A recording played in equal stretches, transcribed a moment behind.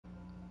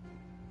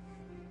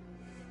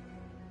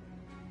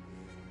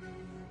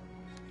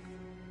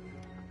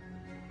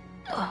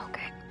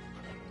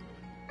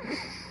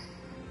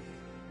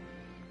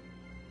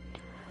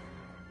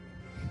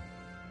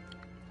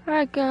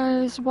Alright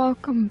guys,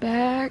 welcome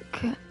back.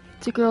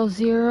 It's a Girl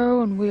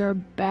Zero and we are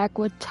back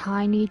with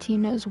Tiny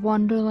Tina's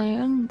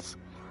Wonderlands.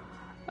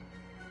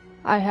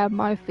 I have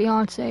my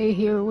fiancé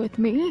here with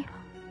me.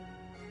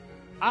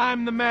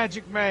 I'm the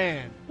magic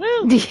man.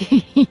 Woo!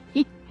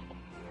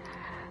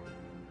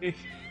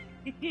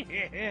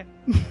 Yeah.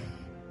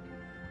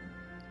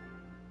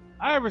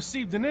 I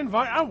received an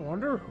invite. I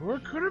wonder who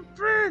it could have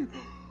been.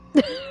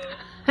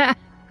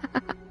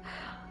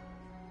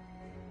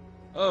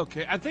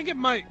 Okay, I think it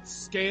might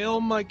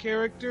scale my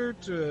character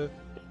to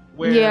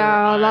where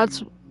yeah,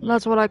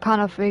 that's what I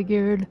kind of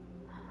figured.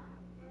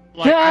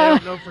 Like, I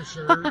don't know for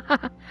sure.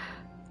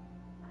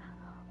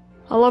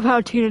 I love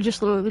how Tina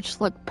just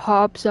like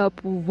pops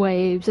up,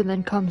 waves, and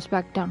then comes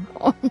back down.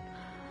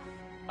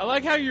 I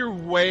like how you're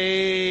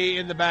way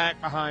in the back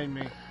behind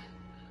me.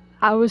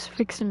 I was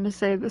fixing to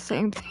say the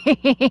same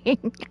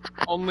thing.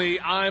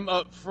 Only I'm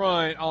up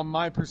front on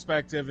my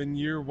perspective, and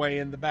you're way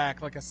in the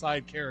back like a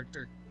side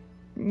character.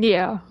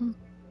 Yeah.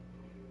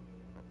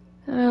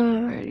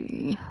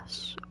 Alrighty.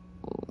 So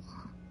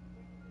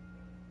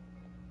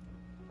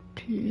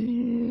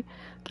to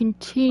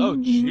continue. Oh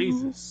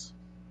Jesus!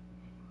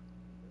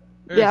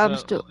 Yeah, I'm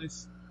still.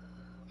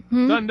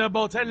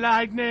 Thunderbolt and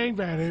lightning,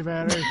 very,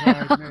 very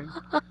lightning.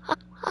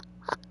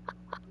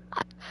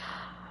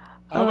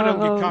 I hope I don't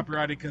get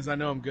copyrighted because I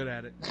know I'm good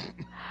at it.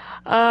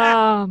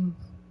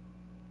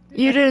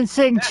 You didn't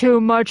sing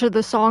too much of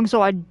the song,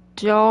 so I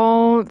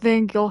don't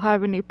think you'll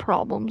have any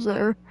problems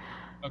there.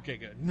 Okay,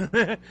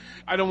 good.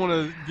 I don't want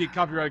to get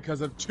copyrighted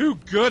because I'm too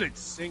good at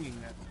singing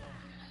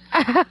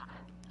that song.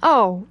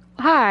 Oh,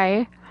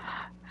 hi.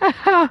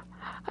 Having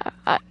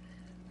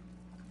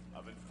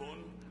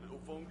fun, little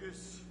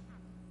fungus?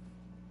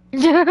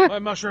 My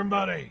mushroom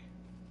buddy.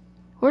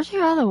 Where's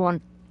your other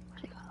one?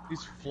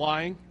 He's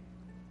flying.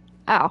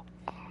 Ow.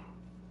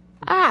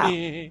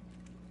 Ow.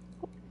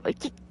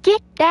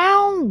 Get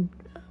down.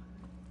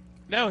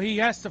 No, he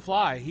has to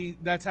fly.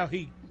 That's how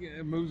he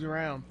moves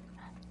around.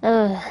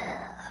 I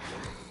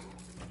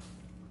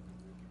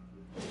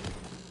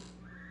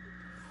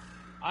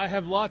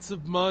have lots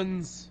of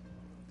muns.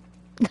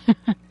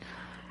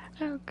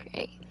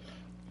 Okay.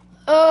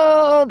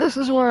 Oh, this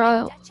is where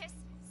I'll... Duchess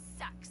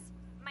sucks.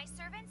 My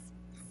servants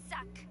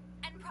suck.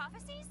 And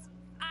prophecies?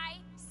 I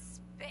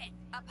spit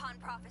upon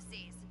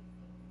prophecies.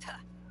 Tuh.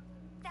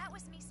 That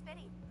was me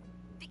spitting.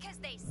 Because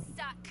they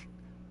suck.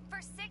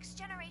 For 6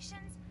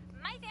 generations,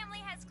 my family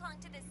has clung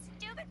to this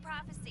stupid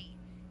prophecy.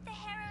 The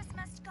heroes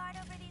must guard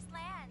over these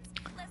lands,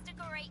 lest a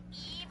great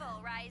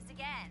evil rise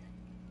again.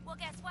 Well,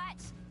 guess what?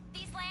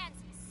 These lands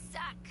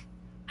suck.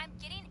 I'm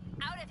getting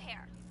out of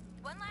here.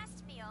 One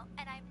last meal,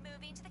 and I'm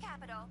moving to the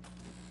capital.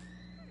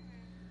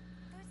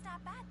 Food's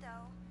not bad,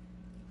 though.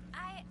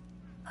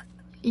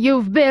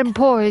 You've been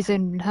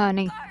poisoned,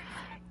 honey. Guard!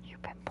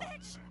 You've been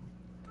poisoned.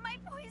 Bitch! My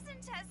poison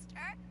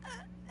tester!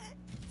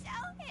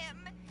 Tell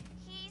him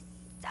he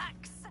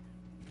sucks.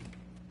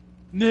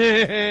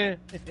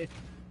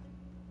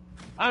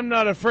 I'm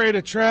not afraid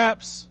of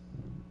traps.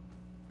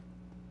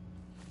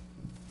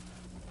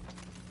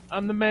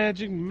 I'm the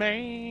magic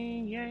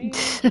man.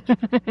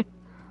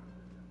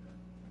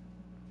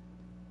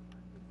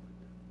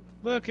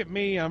 Look at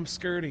me, I'm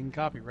skirting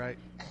copyright.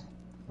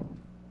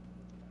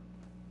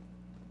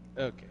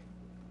 Okay.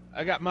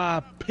 I got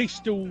my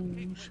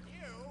pistols.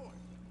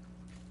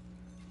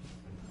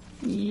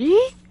 Yeah?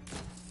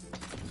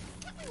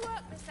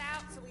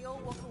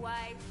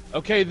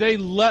 Okay,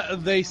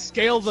 they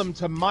scale them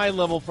to my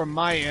level from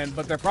my end,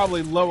 but they're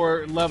probably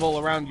lower level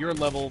around your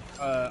level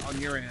on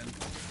your end.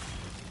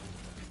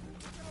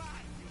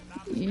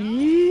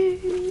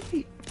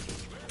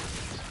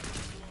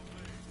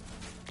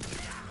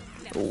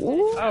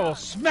 I will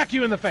smack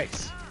you in the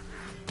face.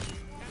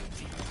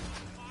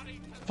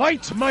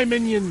 Fight my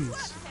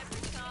minions.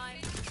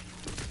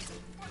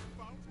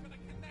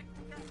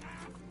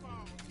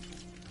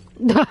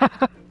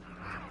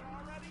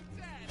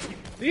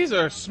 These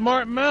are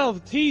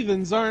smart-mouthed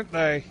heathens, aren't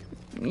they?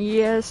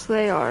 Yes,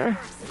 they are.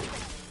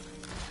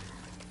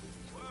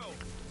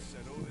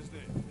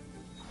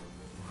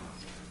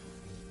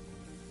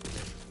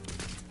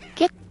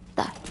 Get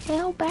the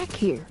hell back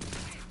here.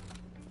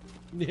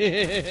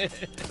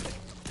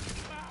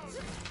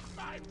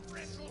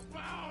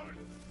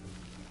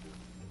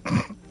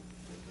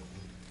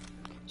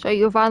 So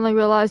you finally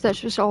realize that's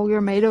just all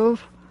you're made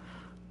of?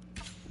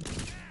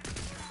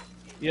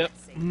 Yep.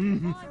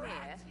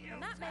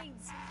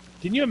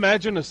 Can you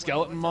imagine a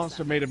skeleton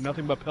monster made of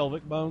nothing but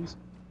pelvic bones?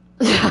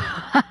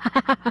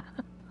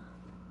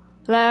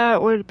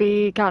 That would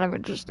be kind of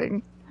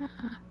interesting.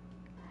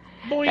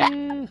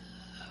 Boing!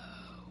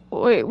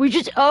 Wait, we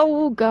just...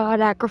 Oh god,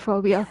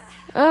 acrophobia.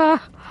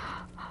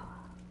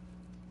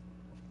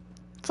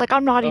 It's like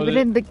I'm not even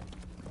in the...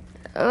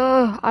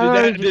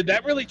 Did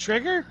that really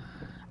trigger?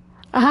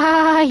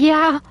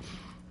 Yeah.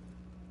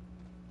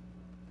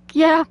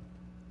 Yeah.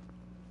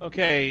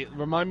 Okay,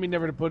 remind me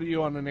never to put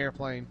you on an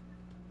airplane.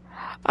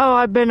 Oh,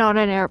 I've been on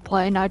an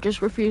airplane. I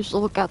just refuse to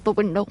look out the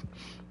window.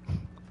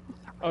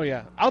 Oh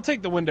yeah, I'll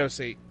take the window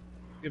seat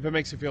if it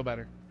makes you feel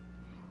better.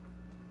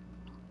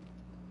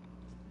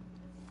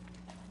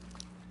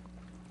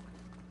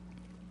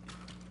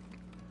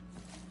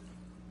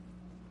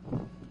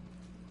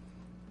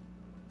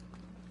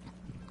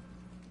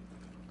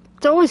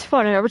 always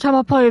funny. Every time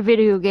I play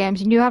video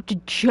games and you have to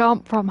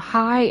jump from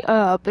high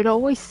up, it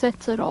always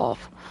sets it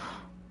off.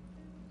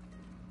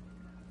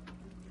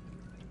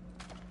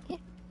 Yeah.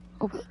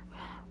 Over there.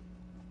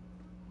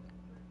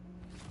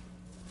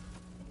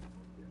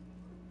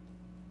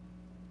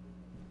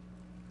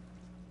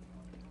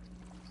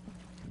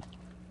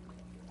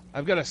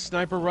 I've got a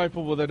sniper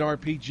rifle with an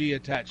RPG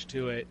attached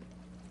to it.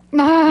 Game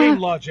Ah.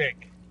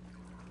 logic.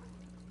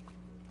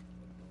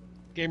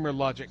 Gamer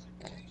logic.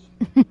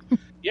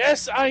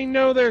 Yes, I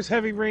know there's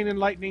heavy rain and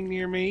lightning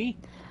near me.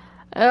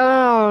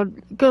 Oh,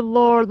 good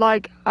lord,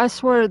 like, I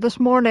swear, this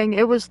morning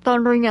it was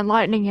thundering and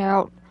lightning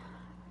out.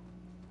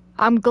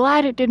 I'm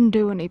glad it didn't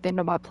do anything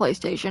to my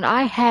PlayStation.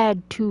 I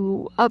had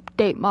to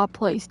update my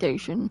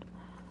PlayStation.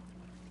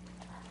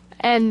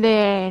 And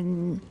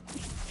then,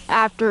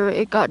 after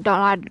it got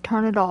done, I had to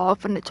turn it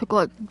off, and it took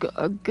like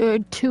a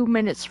good 2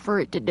 minutes for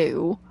it to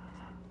do.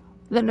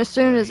 Then as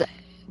soon as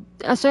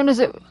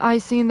I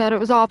seen that it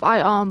was off,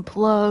 I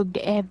unplugged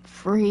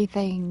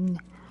everything.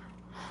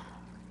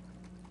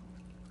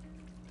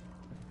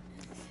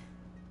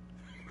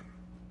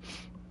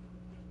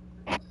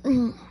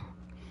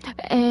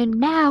 And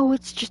now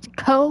it's just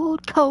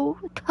cold, cold,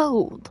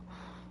 cold.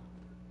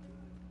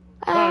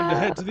 Time to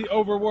head to the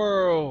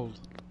overworld.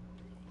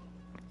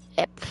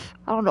 I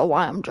don't know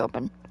why I'm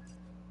jumping.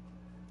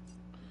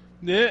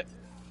 Yeah.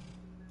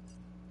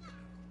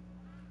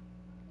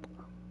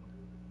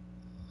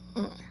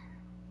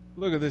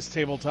 Look at this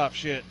tabletop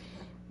shit.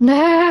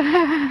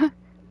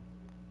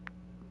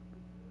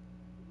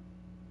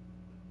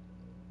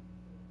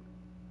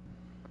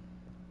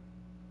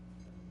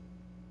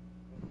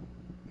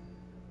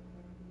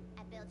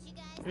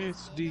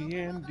 It's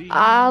D&D.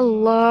 I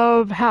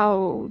love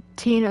how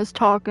Tina's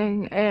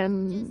talking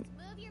and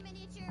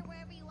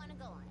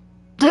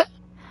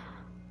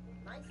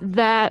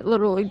that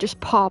literally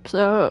just pops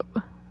up.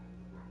 Feels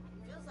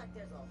like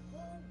there's a whole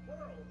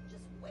world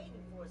just waiting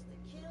for us to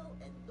kill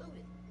and loot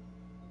it.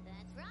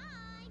 That's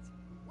right.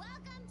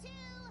 Welcome to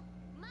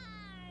my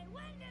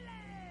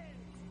Wonderlands.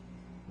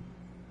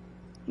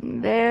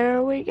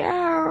 There we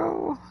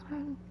go.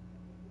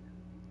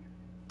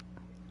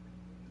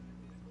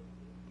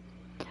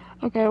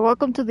 Okay,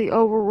 welcome to the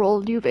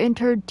overworld. You've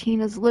entered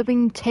Tina's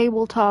living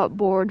tabletop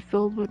board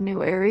filled with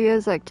new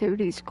areas,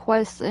 activities,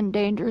 quests, and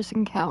dangerous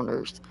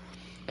encounters.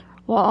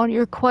 While on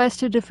your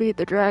quest to defeat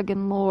the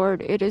Dragon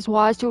Lord, it is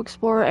wise to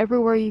explore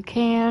everywhere you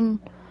can.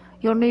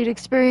 You'll need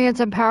experience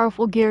and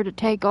powerful gear to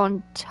take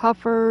on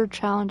tougher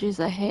challenges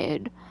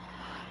ahead.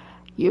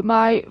 You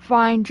might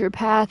find your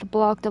path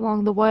blocked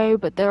along the way,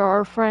 but there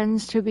are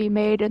friends to be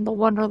made in the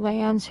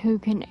Wonderlands who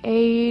can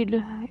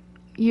aid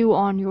you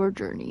on your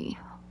journey.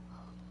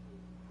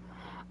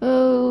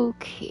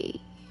 Okay.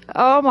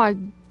 Oh my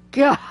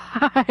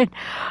god.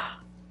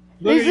 Look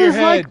This at your is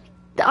head.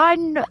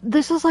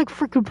 this is like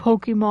freaking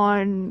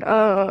Pokemon,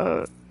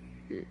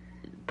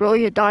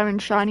 Brilliant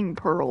Diamond Shining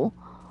Pearl.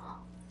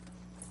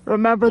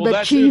 Remember Well, the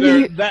that's who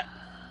chibi?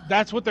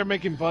 that's what they're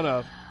making fun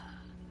of.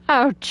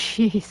 Oh,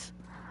 jeez.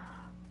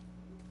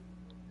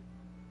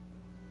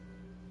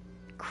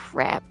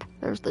 Crap.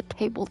 There's the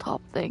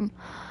tabletop thing.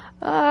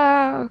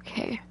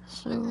 Okay,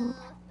 so... The road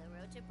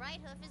to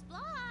Brighthoof is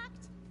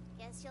blocked.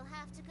 Guess you'll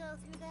have to go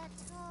through that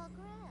tall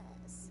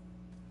grass.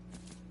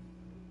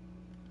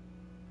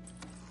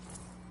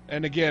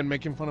 And again,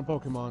 making fun of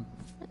Pokemon.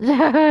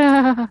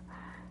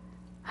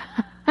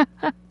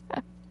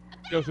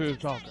 Go through the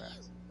tall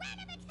grass.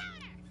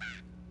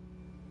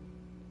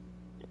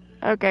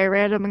 Okay,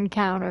 random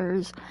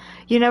encounters.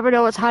 You never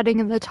know what's hiding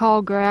in the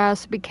tall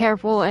grass. Be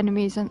careful,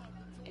 enemies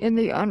in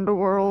the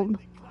underworld.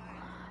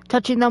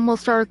 Touching them will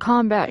start a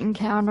combat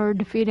encounter.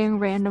 Defeating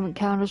random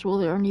encounters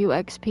will earn you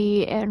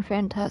XP and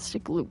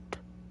fantastic loot.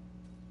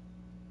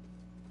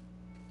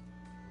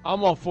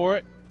 I'm all for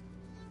it.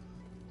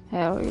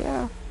 Hell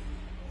yeah.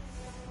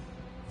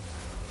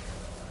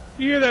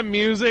 You hear that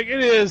music?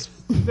 It is.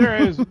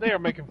 They are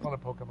making fun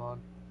of Pokemon.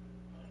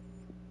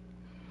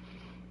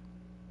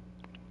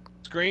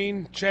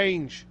 Screen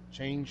change.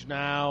 Change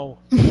now.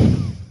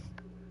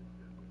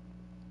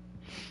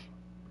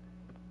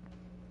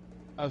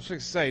 I was fixing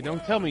to say,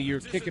 don't tell me you're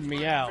kicking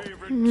me out.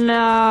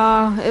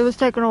 Nah, it was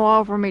taking a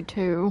while for me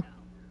too.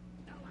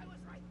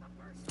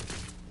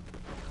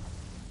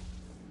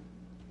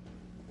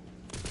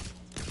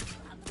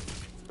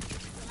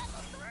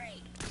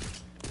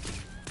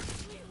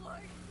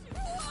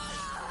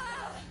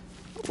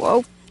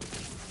 Whoa.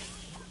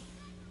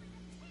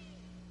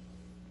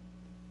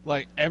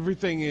 Like,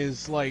 everything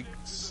is, like,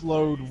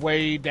 slowed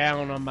way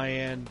down on my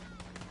end.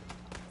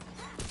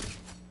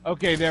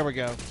 Okay, there we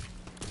go.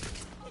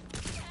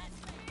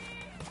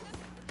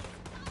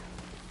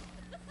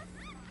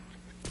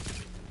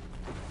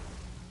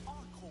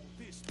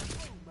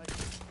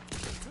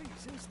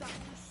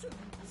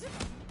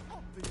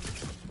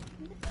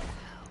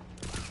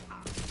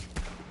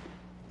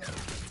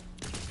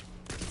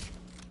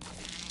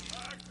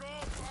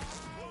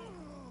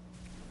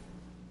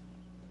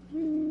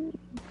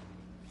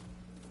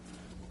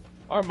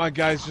 Aren't my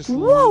guys just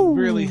Whoa.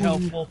 really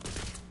helpful?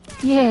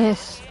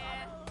 Yes.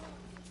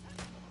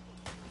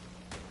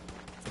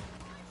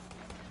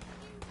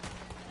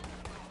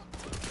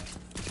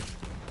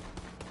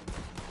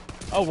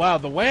 Oh wow,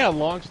 the way I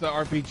launched the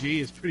RPG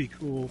is pretty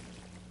cool.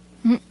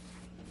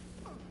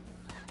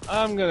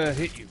 I'm gonna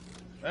hit you.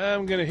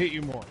 I'm gonna hit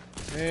you more.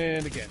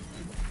 And again.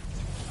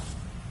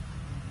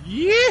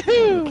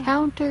 Yee-hoo!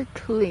 Encounter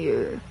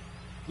clear.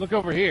 Look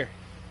over here.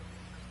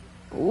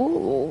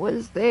 Ooh, what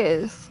is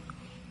this?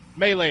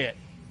 Melee it.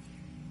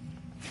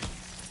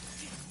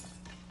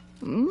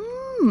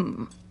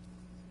 Mmm.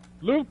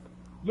 Loot.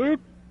 Loot.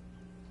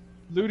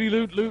 Looty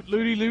loot, loot,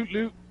 looty loot,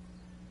 loot.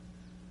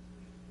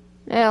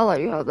 Yeah, I'll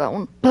let you have that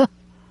one.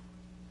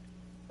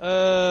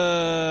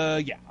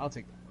 Yeah, I'll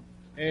take that one.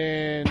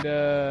 And,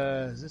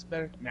 is this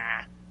better?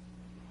 Nah.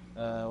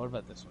 What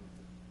about this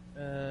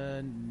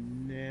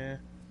one? Nah.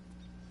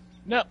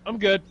 No, I'm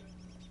good.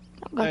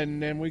 Okay.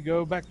 And then we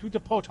go back to the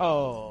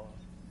portal.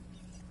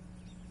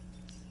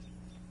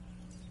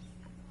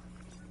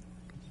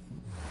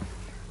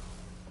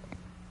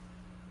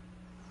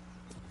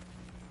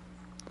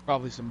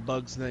 Probably some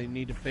bugs they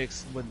need to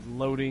fix with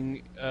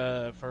loading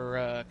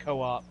for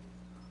co-op.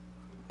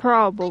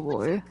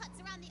 Probably. Cuts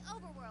around the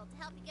overworld to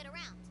help you get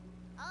around.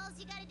 All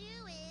you gotta do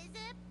is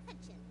punch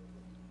him.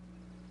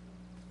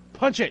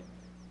 Punch it!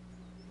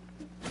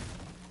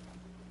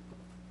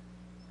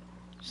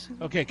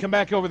 Okay, come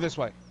back over this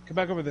way. Come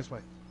back over this way.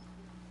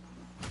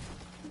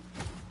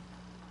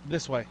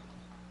 This way.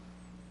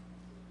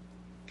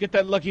 Get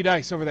that lucky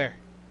dice over there.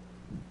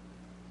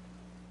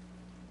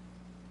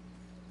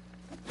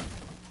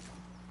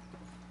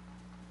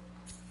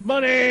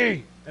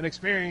 Money and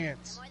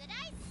experience. The more the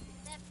dice,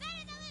 the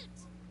better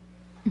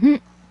the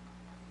loot.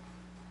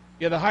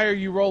 Yeah, the higher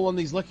you roll on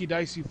these lucky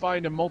dice you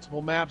find in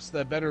multiple maps,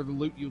 the better the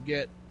loot you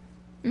get.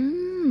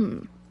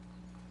 Mmm.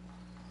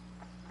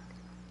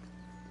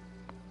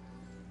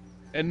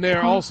 And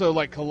they're also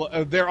like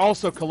they're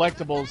also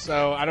collectibles,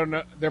 so I don't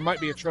know. There might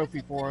be a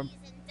trophy for them.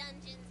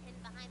 Dungeons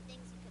hidden behind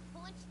things you can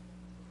punch.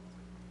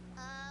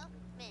 Oh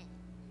man,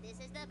 this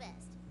is the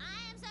best.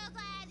 I am so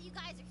glad that you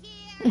guys are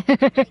here.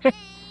 Play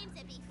games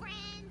and be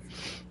friends.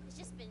 It's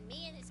just been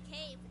me in this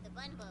cave with the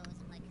bunbos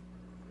and like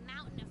a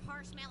mountain of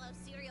marshmallow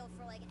cereal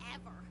for like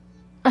ever.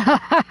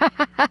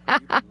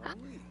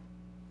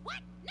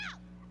 What? No!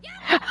 You're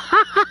I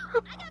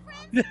got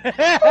friends. Look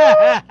at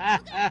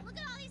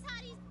all these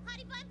hottie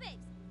bun babes.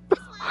 This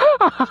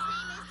one,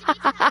 his name is Dimitri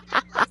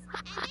Papadopoulos,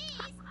 and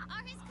these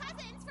are his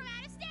cousins from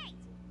out of state.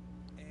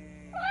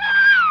 And why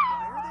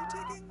are they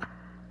taking?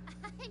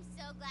 I'm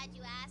so glad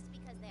you asked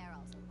because they are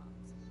also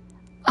moms.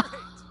 Great.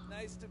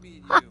 Nice to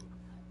meet you,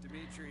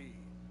 Dimitri.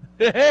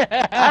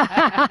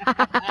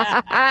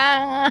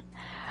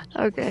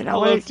 Okay, now Hello,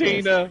 what is this?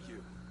 Tina.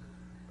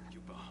 You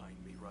behind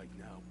me right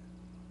now.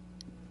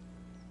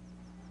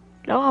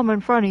 No, I'm in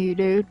front of you,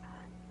 dude.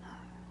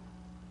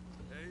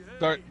 Hey,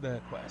 Start the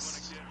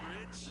quest. Wanna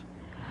get rich?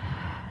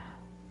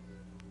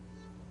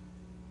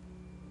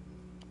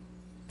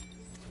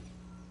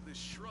 This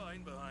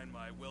shrine behind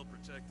my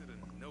well-protected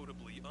and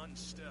notably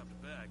unstabbed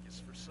back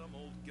is for some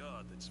old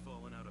god that's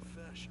fallen out of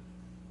fashion.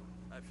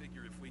 I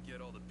figure if we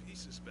get all the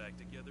pieces back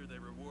together, they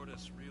reward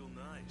us real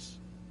nice.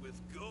 With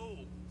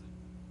gold.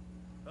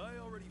 I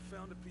already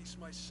found a piece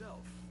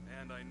myself,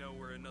 and I know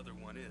where another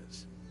one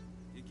is.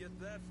 You get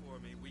that for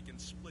me, we can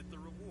split the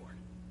reward.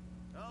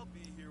 I'll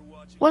be here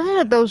watching. Wasn't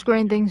it those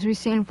green things we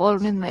seen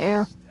floating in the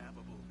air?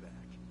 Stabbable back.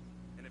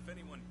 And if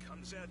anyone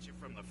comes at you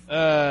from the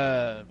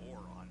front,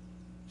 moron,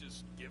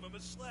 just give him a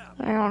slap.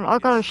 Hang on, I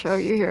gotta show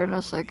you here in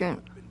a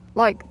second.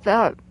 Like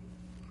that.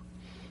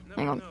 Never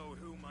Hang on. know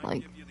who might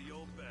Like give you the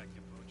old back,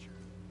 you butcher.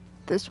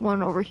 this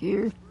one over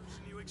here.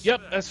 Person you Yep,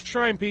 expect, that's a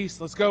shrine piece.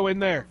 Let's go in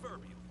there.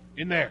 proverbial.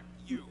 In there.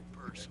 You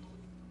person.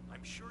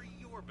 I'm sure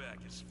your back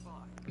is fine.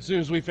 As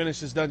soon as we finish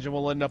this dungeon,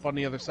 we'll end up on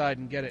the other side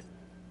and get it.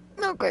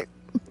 Okay.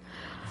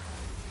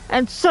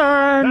 And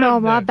sir, no,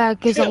 Time my to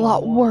back is a kill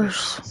lot more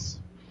worse. things.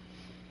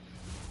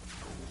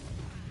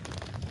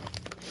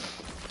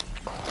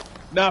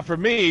 Not for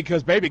me,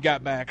 because baby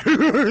got back.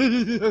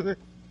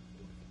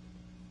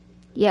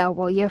 Yeah,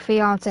 well, your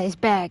fiance's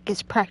back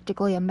is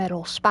practically a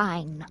metal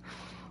spine.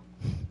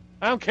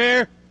 I don't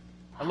care.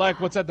 I like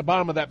what's at the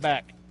bottom of that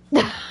back.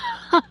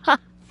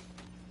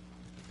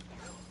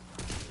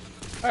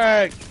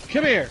 Alright,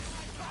 come here.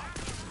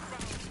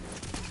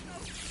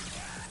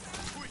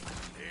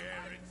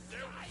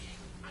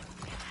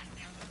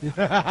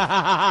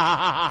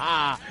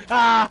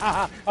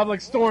 I'm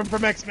like Storm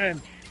from X-Men.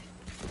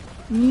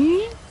 Hmm?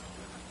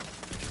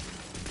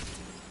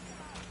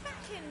 Back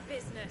in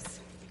business.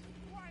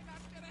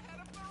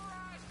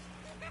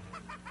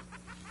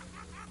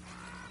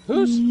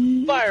 Who's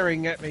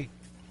firing at me?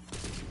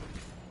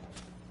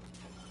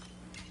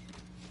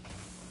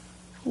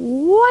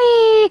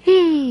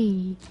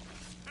 Wee!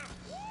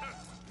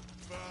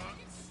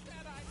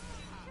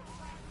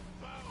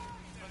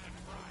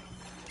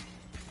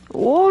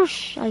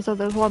 Whoosh! I saw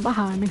there's one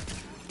behind me.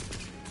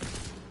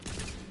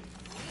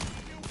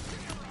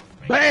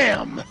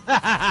 Bam! He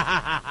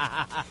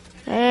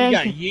Thank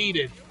got you.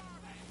 yeeted.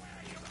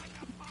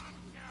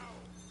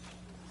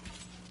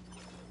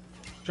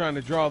 Trying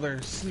to draw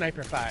their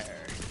sniper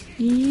fire.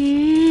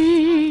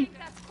 Yee.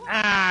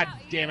 Ah,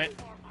 damn it.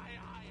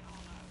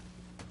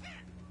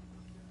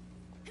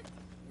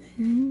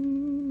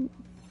 Kill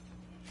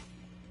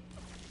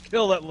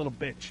that little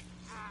bitch.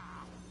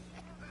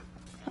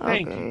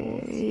 Thank you,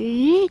 boys.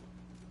 Okay.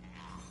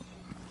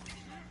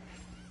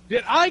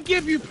 Did I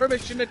give you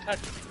permission to touch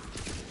me?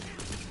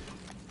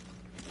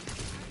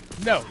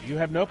 No, you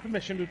have no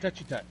permission to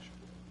touchy touch.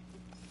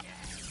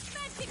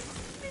 Magic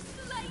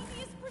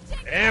miscellaneous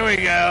protector. There we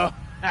go.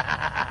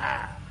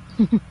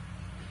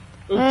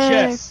 Ooh,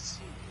 chests.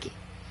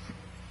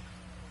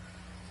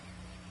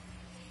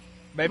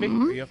 Baby,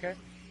 are you okay?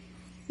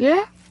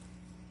 Yeah?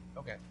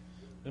 Okay.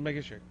 Just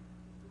making sure.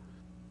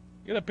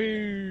 Get up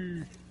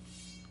here.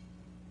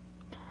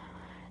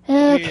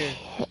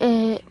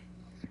 Okay.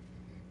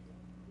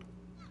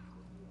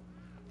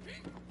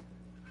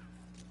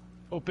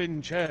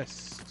 Open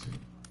chest.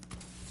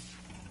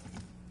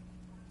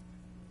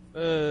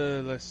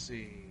 Let's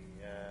see.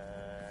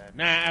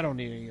 Nah, I don't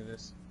need any of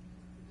this.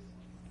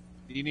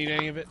 Do you need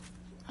any of it?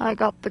 I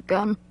got the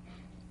gun.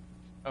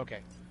 Okay.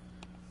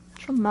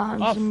 Which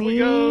reminds Off me. we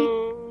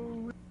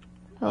go.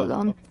 Hold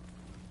on.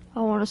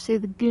 I want to see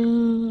the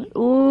gun.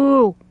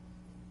 Ooh.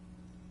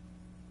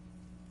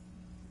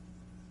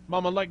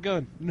 Mama like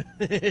gun.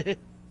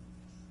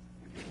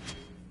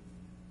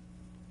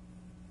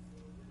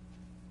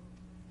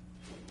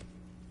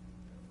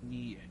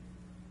 Yeah.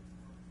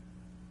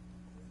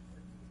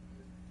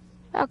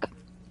 Okay.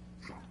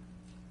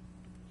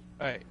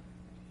 Alright.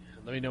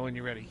 Let me know when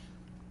you're ready.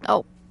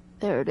 Oh,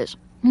 there it is.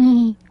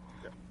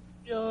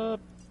 Yup.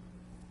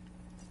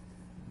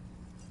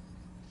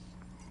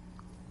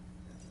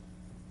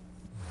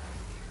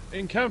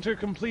 Encounter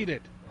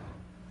completed.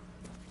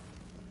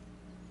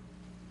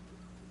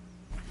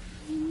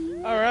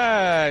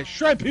 Alright,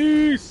 shrine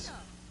piece!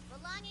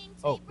 Belonging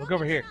to Oh, the look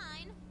over here.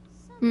 shrine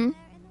Hmm?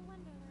 somewhere in the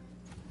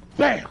Wonderlands.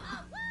 Bam! Oh,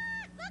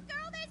 what? Look,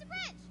 girl, there's a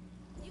bridge.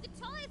 You could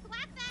totally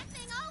thwack that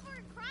thing over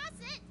and cross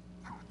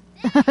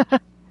it.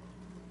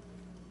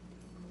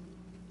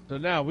 So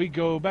now we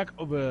go back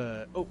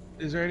over. Oh,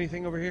 is there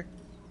anything over here?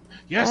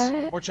 Yes,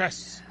 more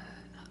chests.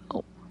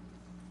 Oh.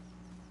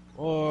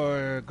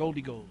 Or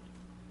goldy gold.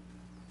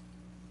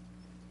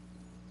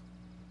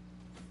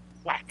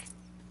 Whack.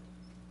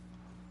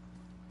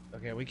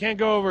 Okay, we can't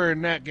go over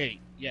in that gate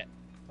yet.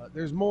 But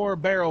there's more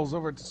barrels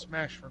over to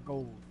smash for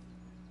gold.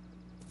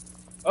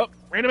 Oh,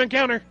 random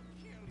encounter.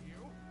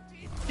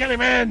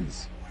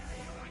 Skellymans.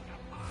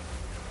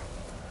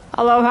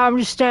 I love how I'm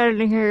just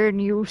standing here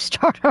and you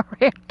start a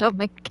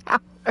random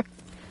encounter.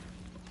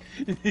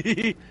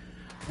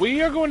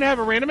 We are going to have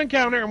a random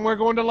encounter and we're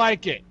going to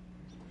like it.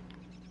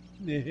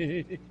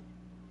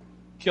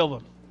 Kill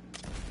them.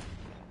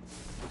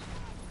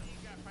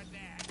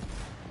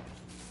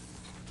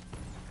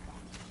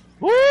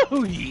 Woo!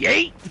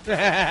 Yeet!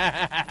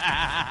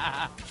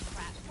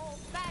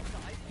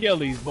 Kill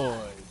these boys,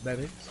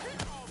 baby.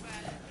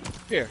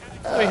 Here,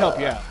 let me help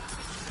you out.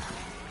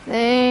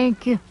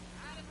 Thank you.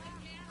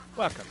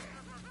 Welcome.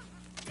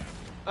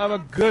 I'm a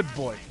good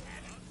boy.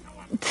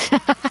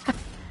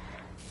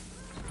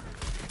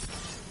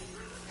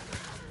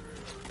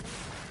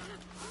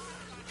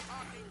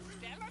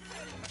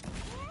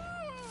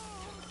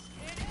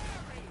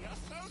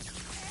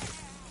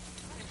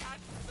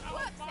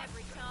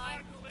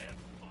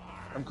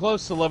 I'm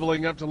close to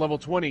leveling up to level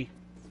 20.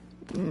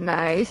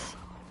 Nice.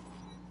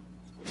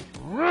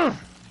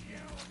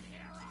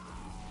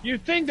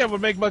 You'd think that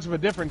would make much of a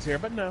difference here,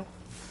 but no.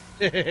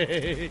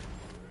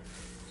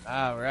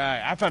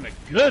 Alright, I found a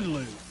good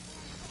loot.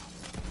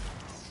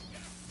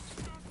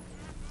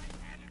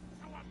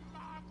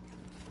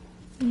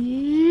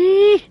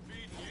 Yee.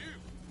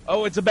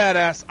 Oh, it's a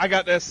badass. I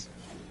got this.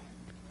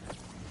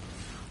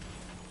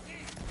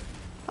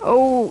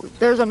 Oh,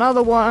 there's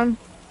another one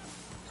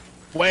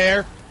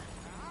Where?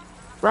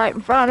 right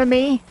in front of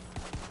me.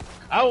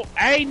 Oh,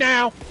 hey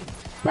now.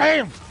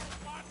 Bam!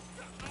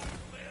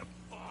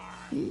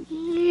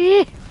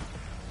 Yee.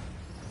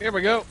 Here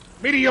we go.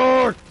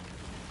 Meteor!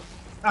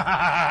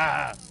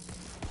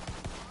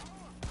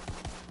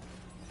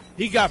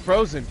 He got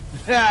frozen.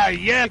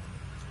 Yeah.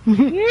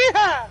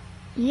 Yeah.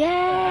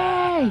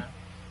 Yay!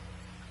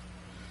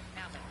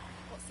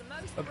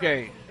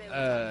 Okay,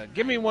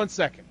 give me 1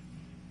 second.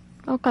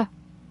 Okay.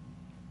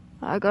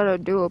 I gotta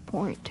do a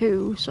point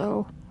too,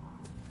 so.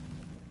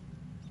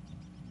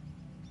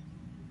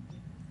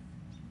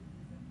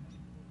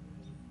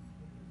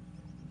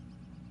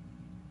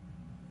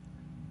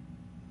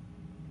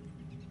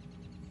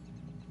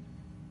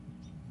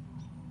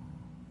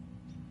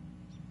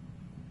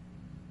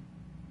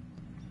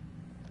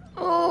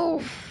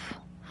 Oh.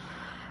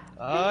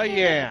 Oh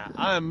yeah,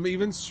 I'm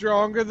even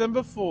stronger than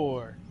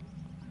before.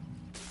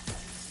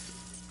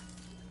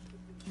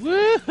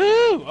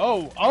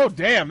 Woohoo! Oh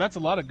damn, that's a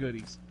lot of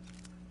goodies.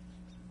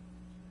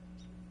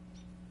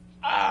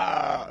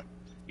 Ah,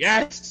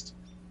 yes!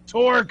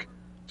 Torque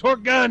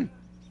gun!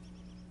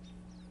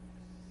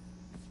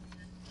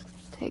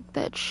 Take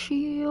that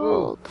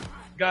shield. Ooh,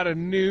 got a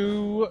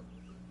new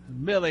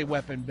melee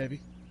weapon, baby.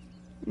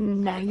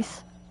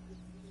 Nice.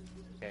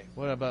 Okay,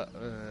 what about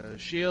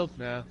shield?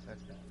 No,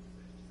 that's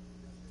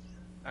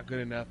not good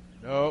enough.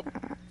 Nope.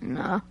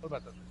 Nah. What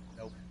about the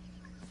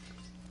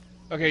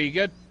Okay, you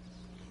good?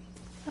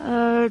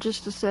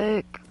 Just a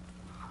sec.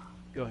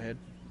 Go ahead.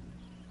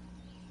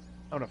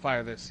 I'm gonna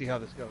fire this, see how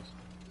this goes.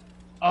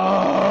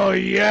 Oh,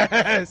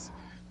 yes!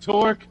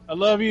 Torque, I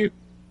love you.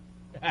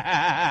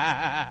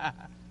 Wow,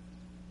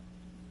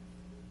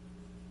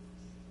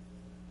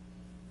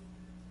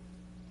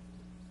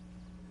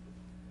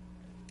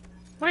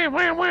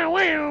 wow, wow,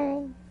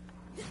 wow.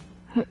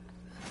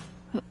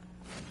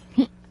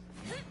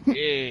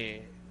 Yeah.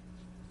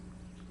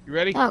 You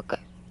ready? Okay.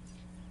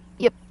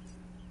 Yep.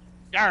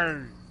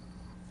 Yarn.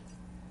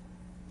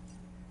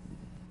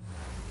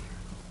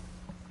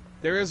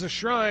 There is a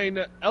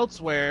shrine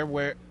elsewhere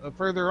where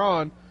further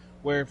on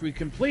where if we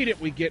complete it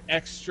we get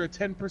extra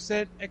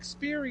 10%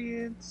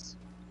 experience.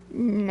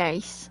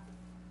 Nice.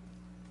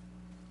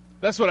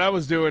 That's what I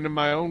was doing in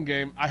my own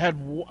game. I had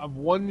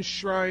one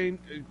shrine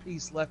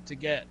piece left to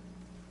get.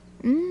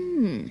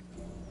 Mmm.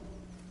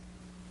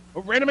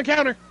 Oh, random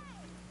encounter.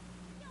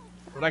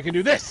 But I can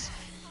do this.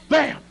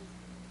 Bam!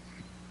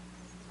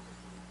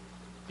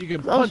 You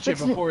can punch it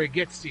before it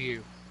gets to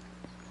you.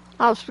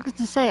 I was going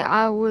to say,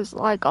 I was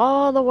like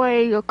all the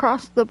way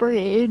across the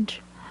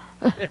bridge.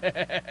 Like,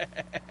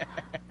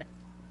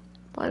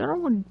 I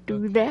don't want to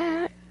do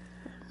that.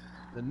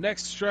 The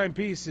next shrine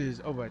piece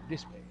is over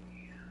this way.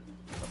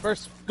 But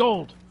first,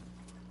 gold.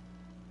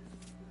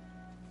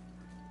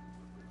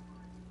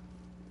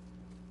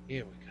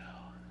 Here we go.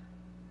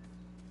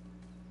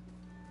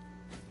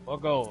 More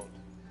gold.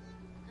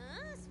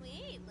 Oh,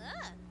 sweet.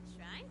 Look.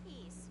 Shrine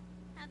piece.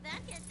 How'd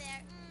that get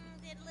there?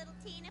 Did little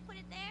Tina put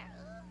it there?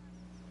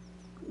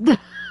 Ooh.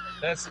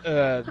 That's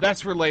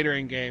for later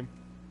in game.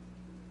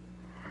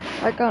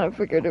 I kind of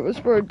figured it was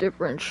for a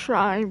different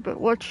shrine,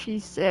 but what she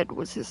said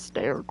was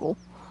hysterical.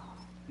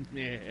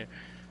 Yeah.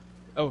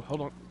 Oh,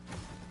 hold on.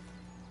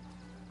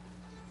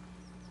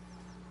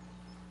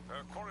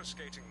 Her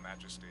coruscating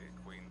majesty,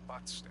 Queen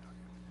Butt-Stallion,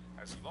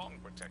 has long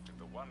protected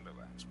the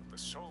Wonderlands with the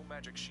soul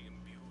magic she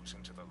imbues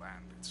into the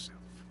land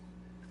itself.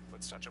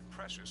 But such a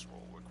precious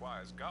role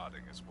requires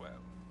guarding as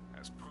well,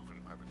 as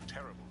proven by the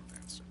terrible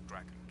events of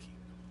Dragon Keep.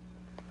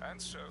 And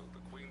so, the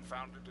Queen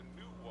founded a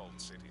new walled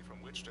city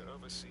from which to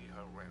oversee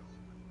her realm.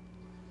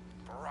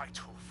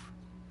 Brighthoof,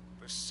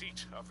 the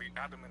seat of the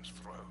Adamant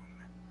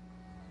Throne.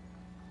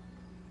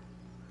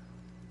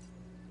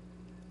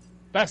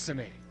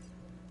 Fascinating.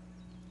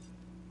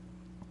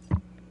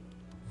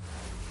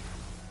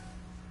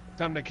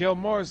 Time to kill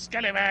more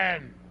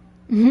Skellyman.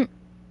 You made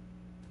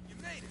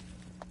it.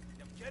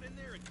 Now get in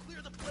there and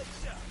clear the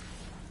place out.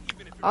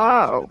 Even if it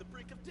Oh. puts you to the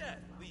brink of death,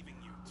 leaving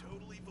you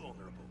totally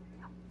vulnerable.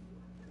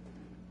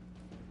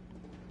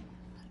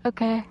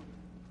 Okay.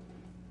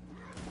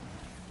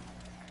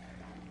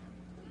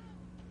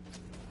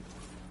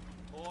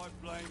 I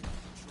blame the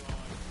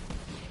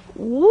tribe.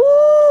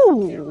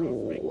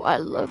 Woo! I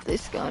love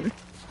this gun.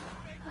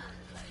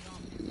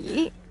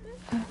 Yeah.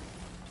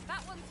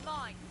 That one's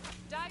mine.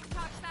 Don't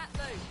touch that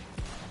loot.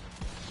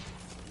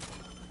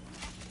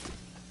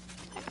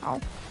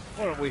 Ow.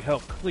 Why don't we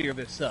help clear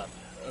this up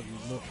a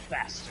little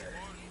faster?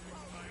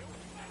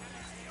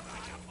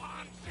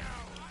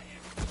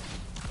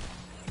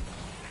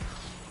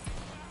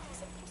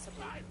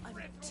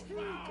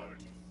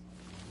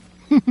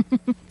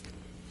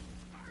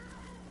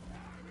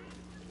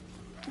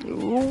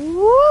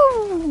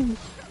 Woo!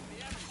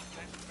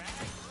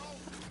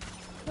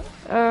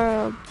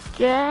 Oh,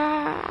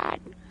 God.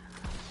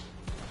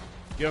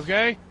 You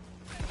okay?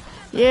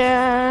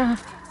 Yeah.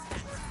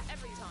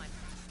 Every time.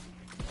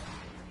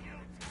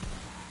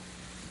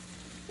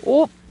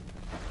 Oh.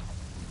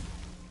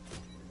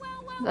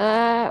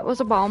 That was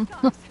a bomb.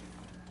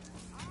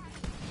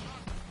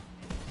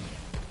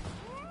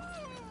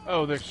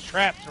 Oh, there's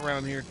traps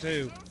around here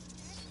too.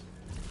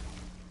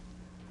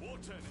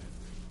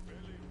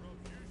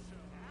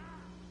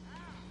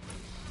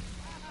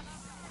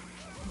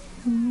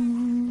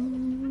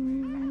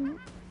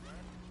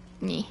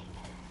 Yeah.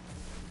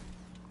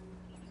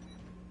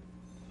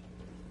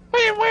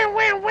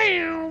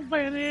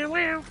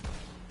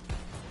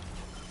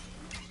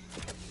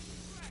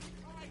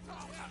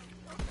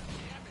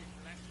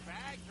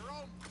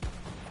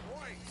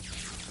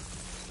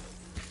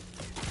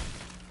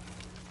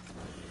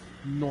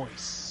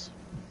 Nice.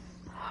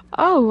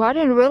 Oh, I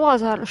didn't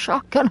realize I had a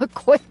shotgun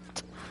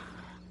equipped.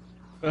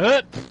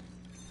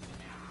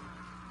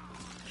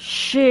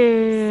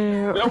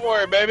 Shit. Don't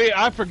worry, baby.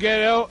 I forget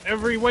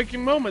every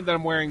waking moment that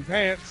I'm wearing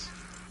pants.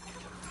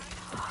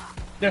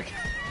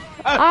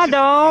 I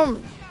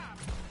don't.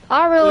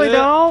 I really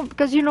don't,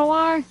 because you know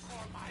why?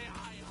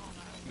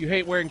 You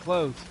hate wearing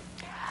clothes.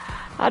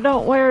 I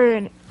don't wear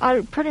any.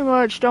 I pretty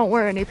much don't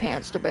wear any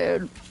pants to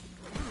bed.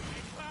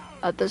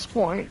 At this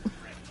point.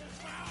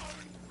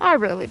 I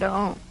really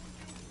don't.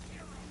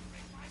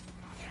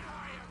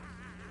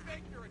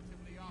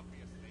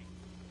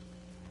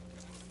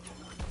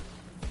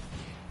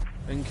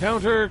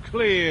 Encounter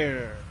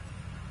clear.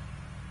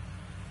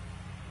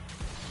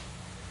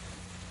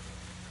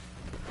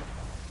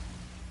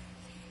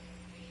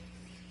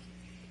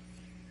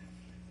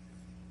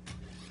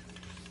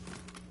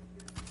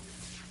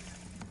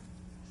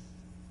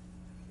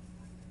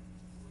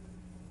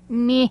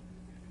 Me.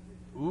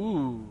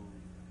 Ooh.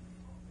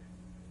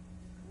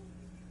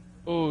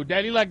 Oh,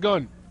 Daddy like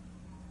gun.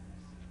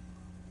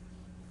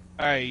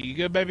 Alright, you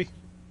good, baby?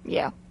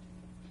 Yeah.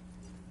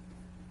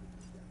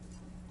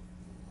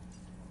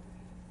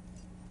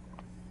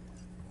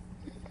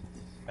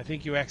 I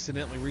think you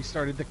accidentally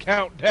restarted the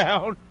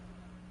countdown.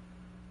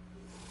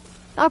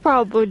 I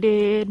probably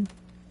did.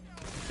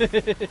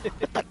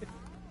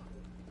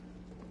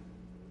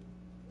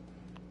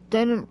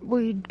 Didn't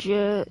we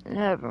just...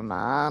 Never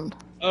mind.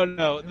 Oh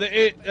no,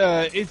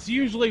 it's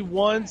usually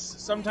once,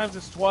 sometimes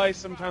it's twice,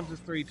 sometimes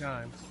it's 3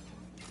 times.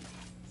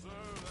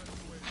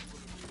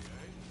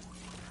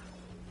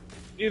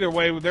 Either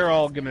way, they're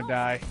all gonna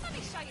die. Let me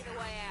show you the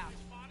way out.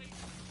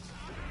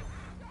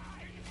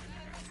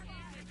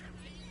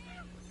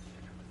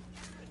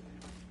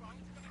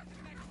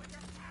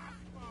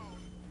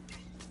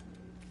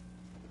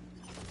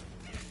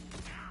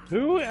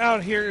 Who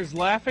out here is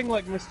laughing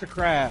like Mr.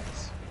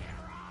 Krabs?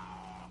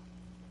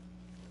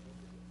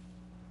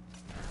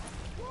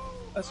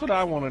 That's what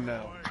I want to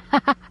know.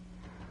 Oh,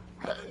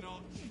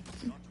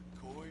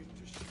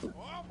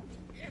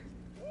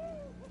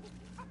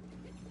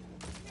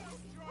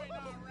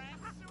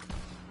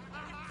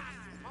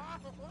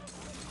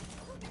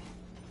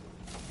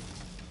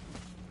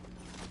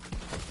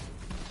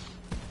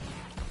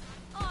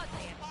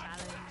 damn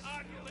challenge.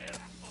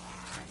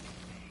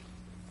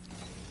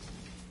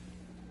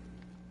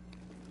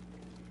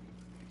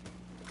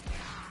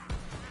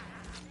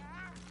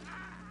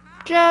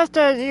 Just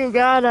as you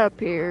got up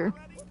here.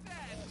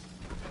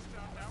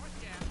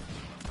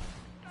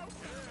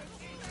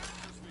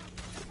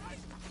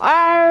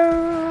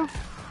 Oh,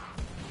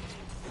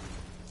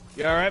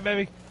 You alright,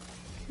 baby?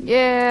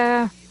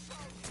 yeah.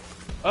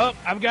 Oh,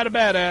 I've got a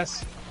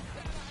badass.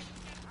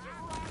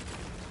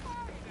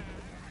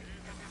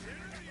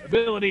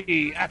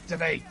 Ability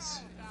activates.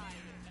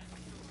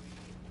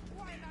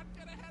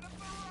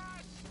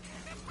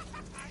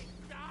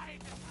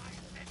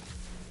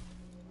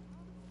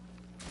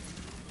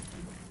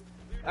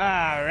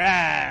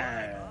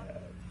 Alright.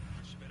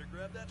 You better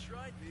grab that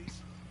shrine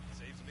piece.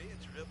 Saves me a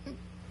trip.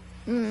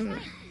 Mm.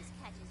 Please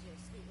catches your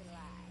sweet little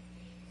eye.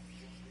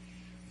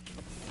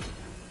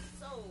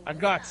 So I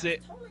this got guy's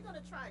it. totally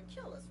gonna try and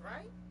kill us,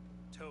 right?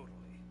 Totally.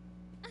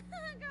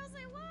 Girls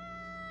say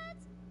what?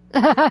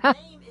 His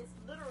name is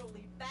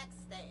literally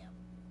backstab.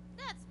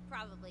 That's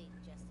probably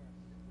just a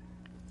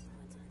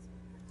coincidence.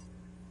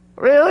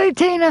 Really,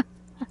 Tina?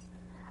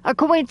 A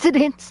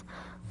coincidence?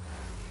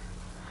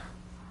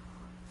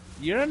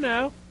 You don't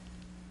know.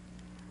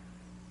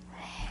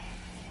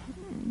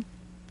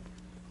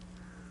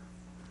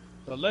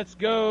 So let's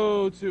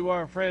go to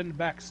our friend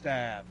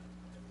Backstab.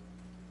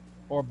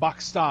 Or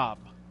Backstab.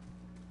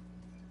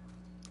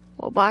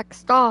 Well,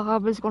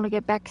 backstab is gonna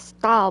get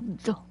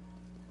backstabbed.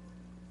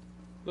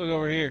 Look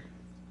over here.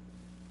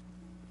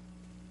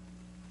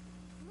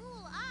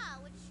 Mool Ah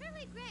would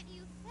surely grant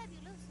you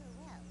fabuloso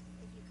wealth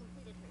if you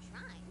completed her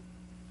shrine.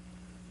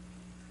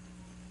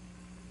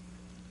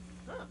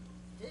 Huh.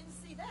 Didn't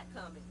see that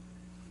coming.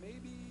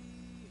 Maybe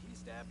he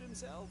stabbed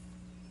himself?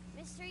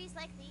 Mysteries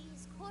like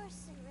these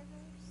course in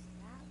rivers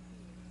without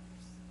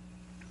years.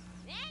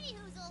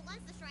 Anywhoozle,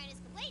 once the shrine is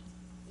complete,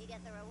 you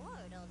get the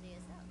reward all to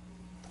yourself.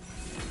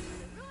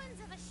 The ruins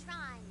of a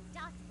shrine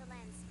dot the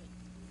landscape,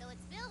 though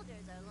its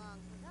builders are long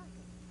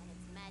forgotten and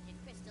its magic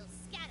crystals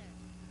scattered.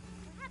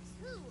 Perhaps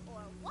who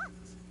or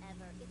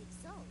whatever it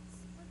exalts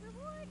will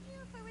reward you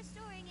for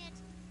restoring it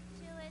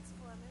to its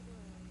former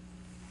glory.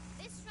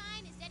 This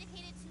shrine is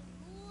dedicated to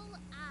Mool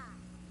Ah,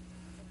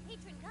 the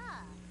patron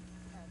god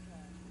of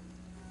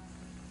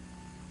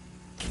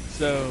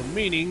So,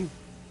 meaning,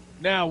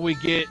 now we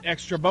get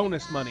extra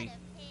bonus money.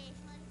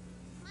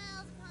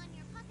 Smiles upon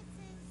your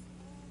pocketses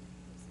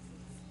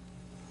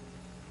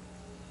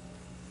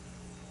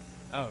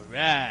and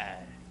Alright.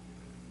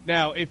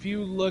 Now, if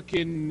you look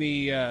in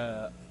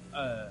the,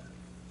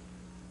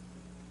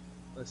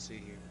 let's see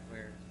here,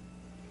 where?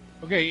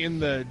 Okay, in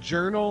the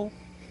journal,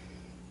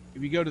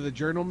 if you go to the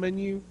journal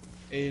menu,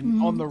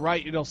 and on the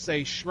right it'll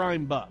say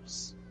Shrine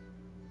Buffs.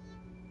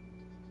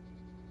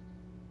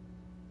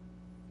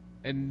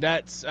 And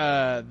that's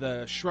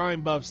the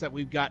shrine buffs that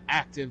we've got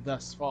active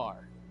thus far.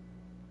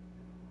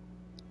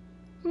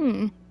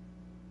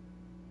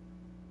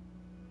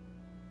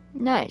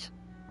 Nice.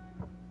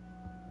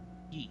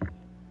 Yeah.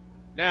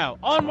 Now,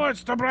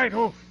 onwards to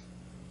Brighthoof!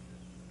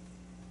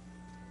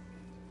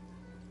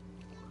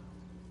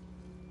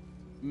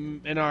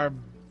 In our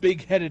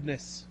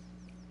big-headedness.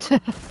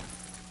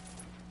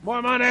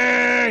 More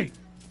money!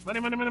 Money,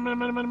 money, money, money,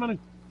 money, money, money.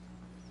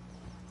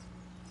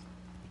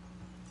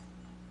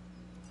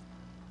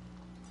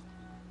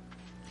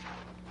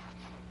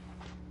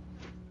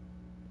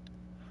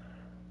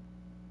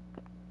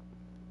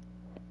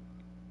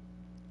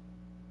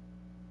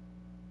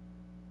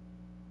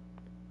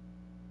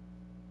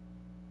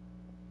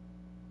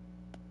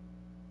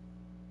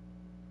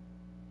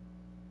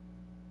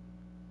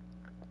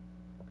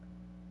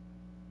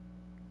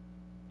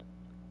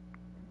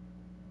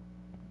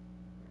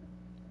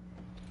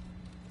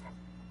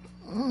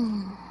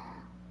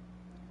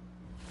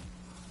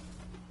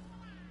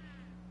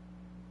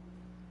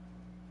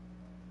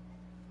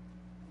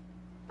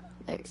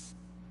 There.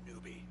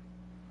 Newbie,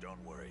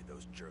 don't worry,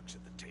 those jerks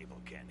at the table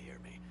can't hear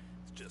me.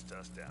 It's just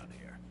us down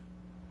here.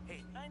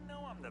 Hey, I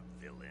know I'm the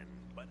villain,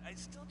 but I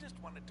still just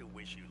wanted to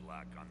wish you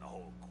luck on the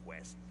whole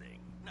quest thing.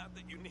 Not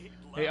that you need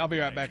luck. Hey, I'll be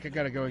right back. I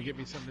gotta go and get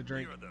me something to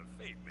drink. You're the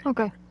fate maker.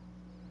 Okay.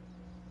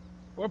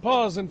 We're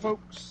pausing,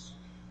 folks.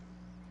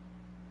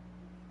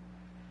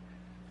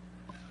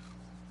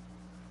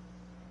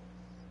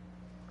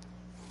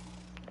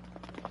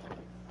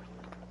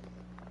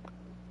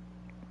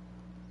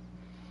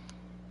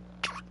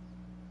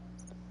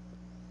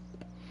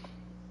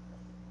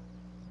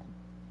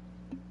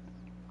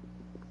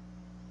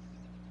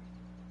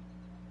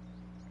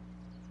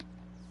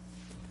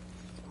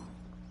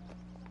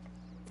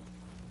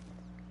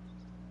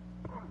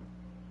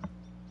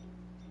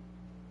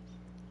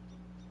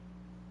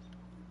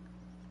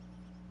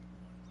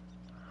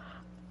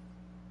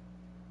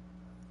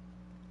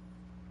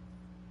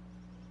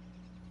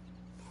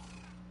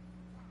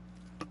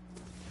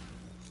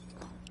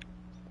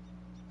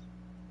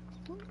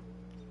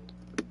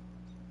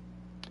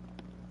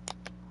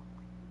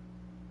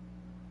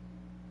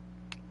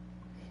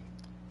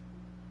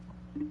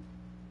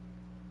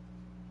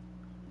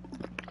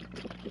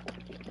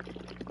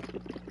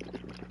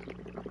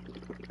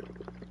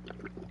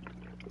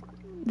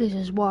 This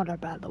is water,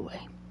 by the way.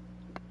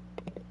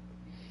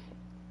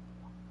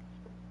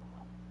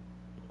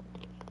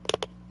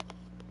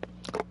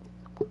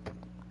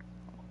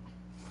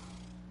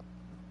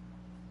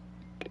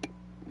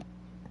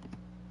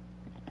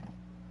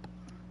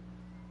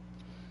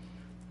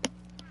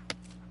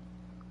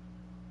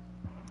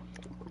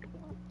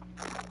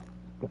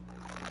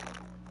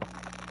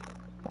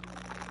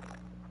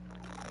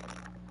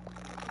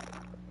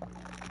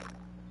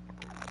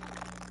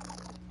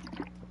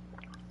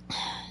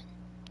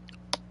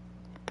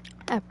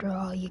 After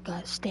all, you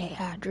gotta stay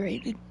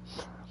hydrated.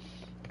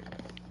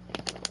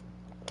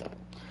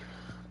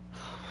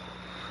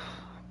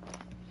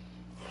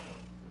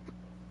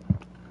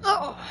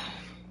 Oh.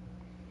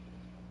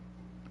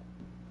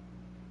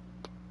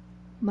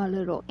 My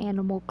little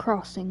Animal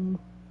Crossing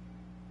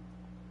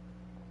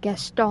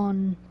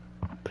Gaston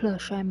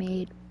plush I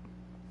made.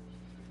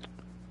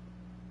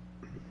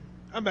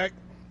 I'm back.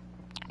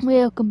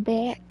 Welcome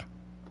back.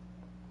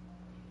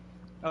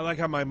 I like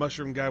how my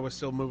mushroom guy was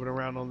still moving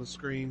around on the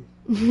screen.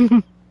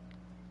 To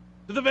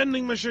the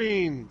vending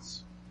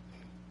machines!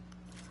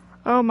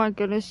 Oh my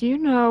goodness, you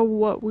know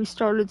what we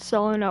started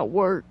selling at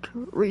work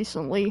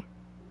recently?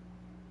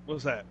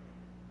 What's that?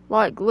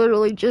 Like,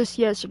 literally just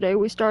yesterday,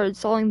 we started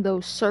selling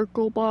those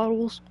circle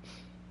bottles.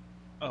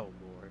 Oh,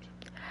 Lord.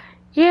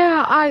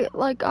 Yeah,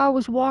 I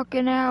was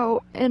walking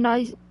out, and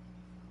I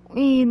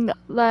seen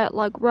that,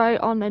 like, right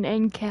on an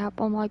end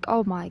cap. I'm like,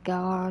 oh my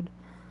god.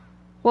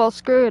 Well,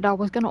 screw it, I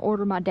was gonna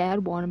order my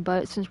dad one,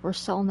 but since we're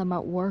selling them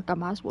at work, I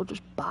might as well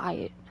just buy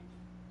it.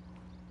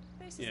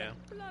 This is a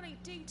bloody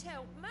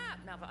detailed map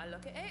now that I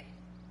look at it.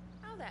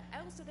 How the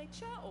hell did they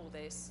chart all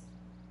this?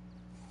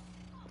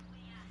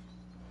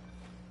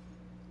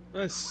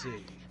 Let's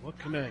see. What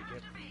can I get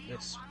from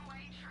this one?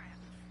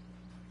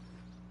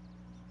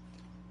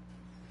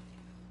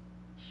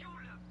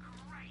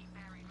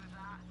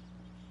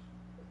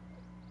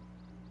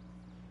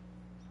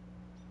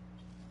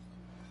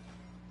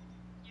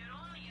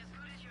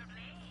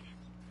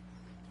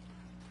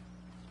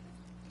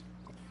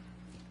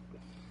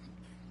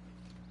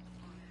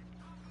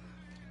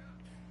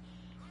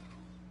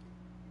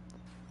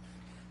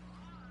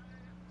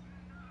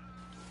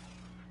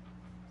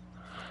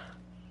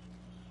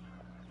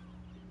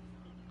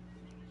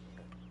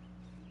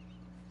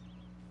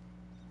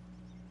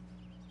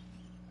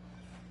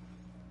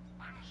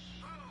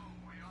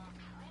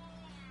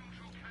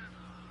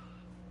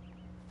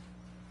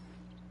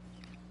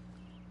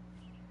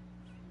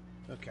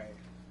 Okay.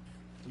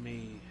 Let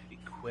me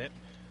equip.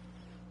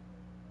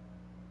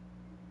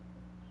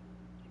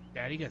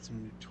 Daddy got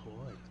some new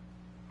toys.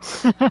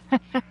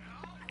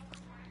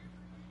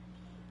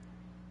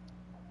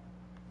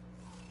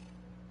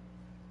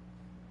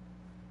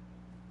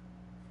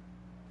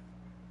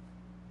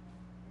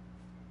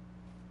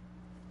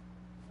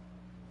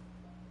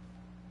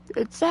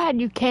 It's sad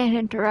you can't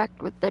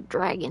interact with the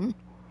dragon.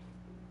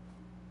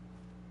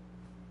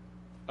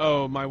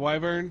 Oh, my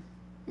wyvern?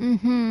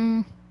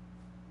 Mm-hmm.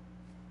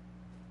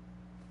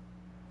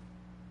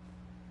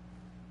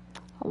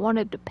 I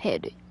wanted to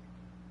pet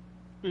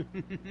it.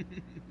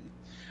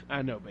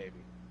 I know, baby.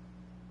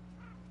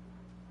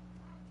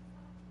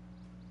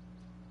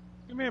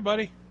 Come here,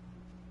 buddy.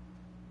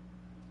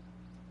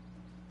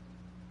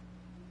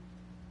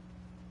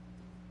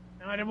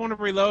 No, I didn't want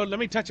to reload. Let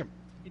me touch him.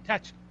 You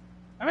touch.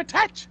 Let me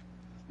touch.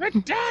 Let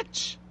me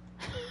touch.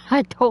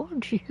 I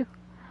told you.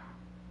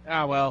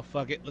 Ah, well,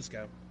 fuck it. Let's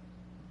go.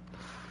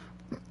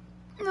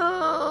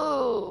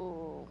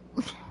 No.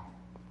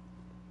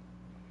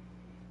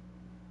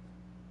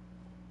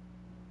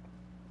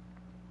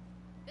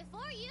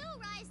 Before you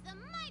rise the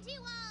mighty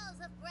walls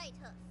of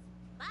Greathoof.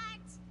 But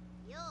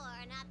you're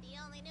not the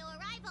only new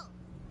arrival.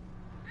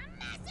 A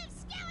massive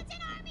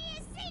skeleton army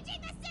is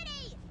sieging the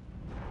city!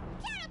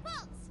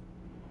 Catapults!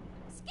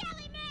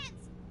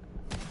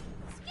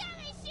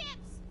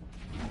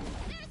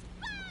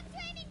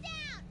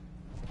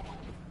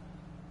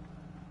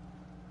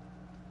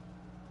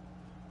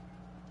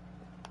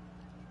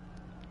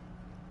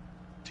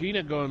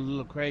 Tina going a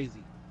little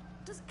crazy.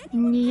 Does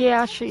anyone pay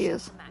Yeah, she attention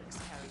is. to Max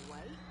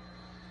Carryway?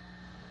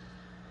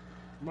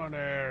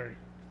 Money.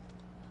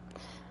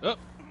 Oh,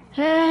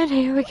 And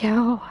here we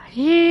go.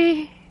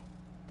 Yeah.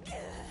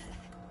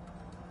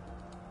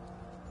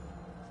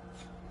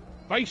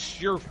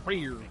 face your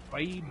fears,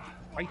 babe.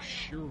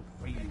 Face your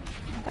fears.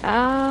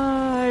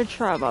 I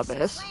try my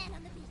best. Land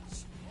on the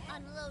beach,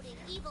 unloading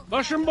evil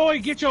Mushroom boy,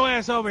 get your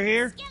ass over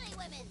here. skelly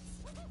women.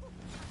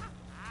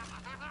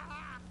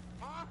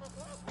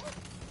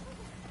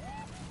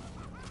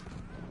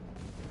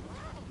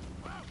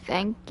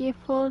 Thank you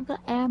for the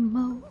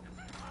ammo.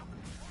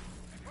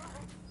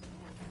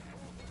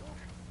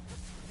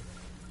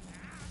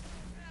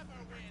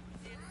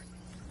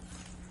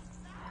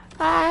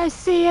 I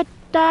see a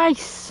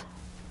dice.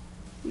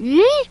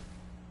 Yeet.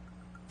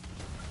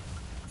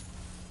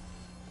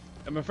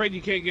 I'm afraid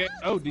you can't get.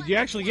 Oh, did you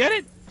actually get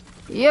it?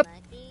 Yep.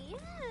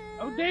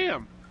 Oh,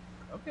 damn.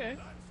 Okay.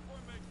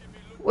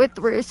 With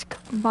risk,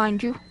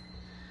 mind you.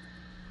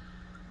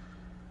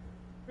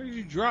 Where did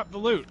you drop the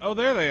loot? Oh,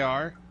 there they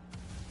are.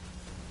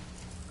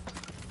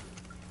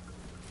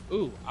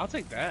 Ooh, I'll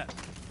take that.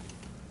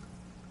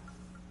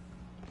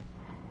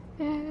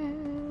 Okay.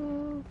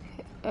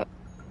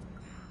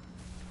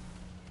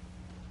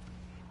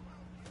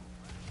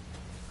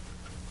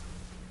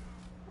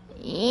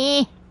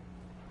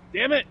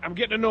 Damn it, I'm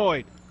getting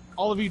annoyed.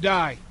 All of you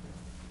die.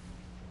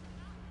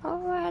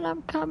 Alright,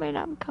 I'm coming,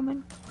 I'm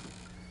coming.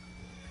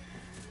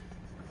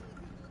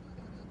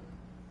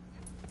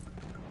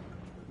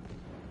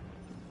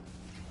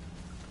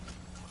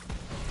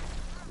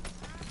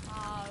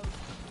 Oh,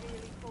 you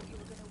really thought you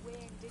were going to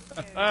win, didn't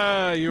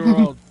you? You're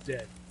all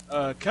dead.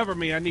 Cover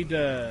me, I need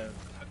to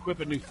equip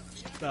a new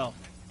spell.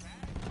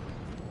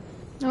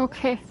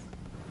 Okay.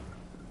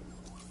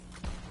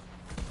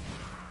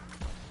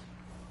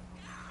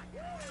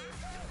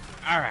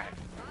 Alright.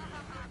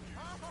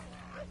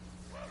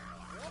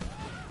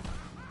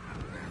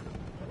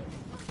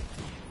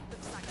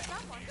 Looks like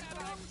someone took the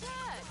wrong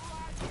turn.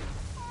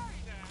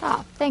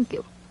 Ah, thank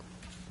you.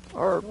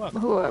 Or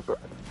welcome. whoever.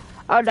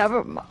 Oh,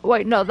 never mind.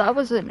 Wait, no, that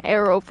was an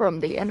arrow from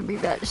the enemy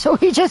that. So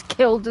he just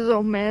killed his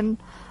own men.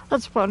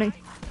 That's funny.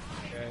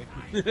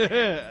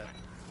 Okay.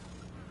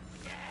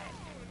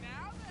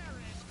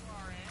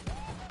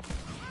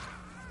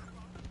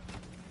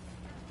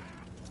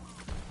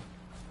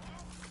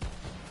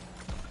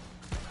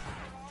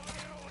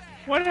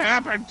 What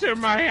happened to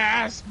my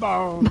ass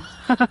bone?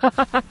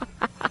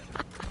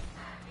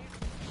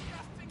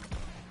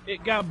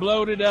 It got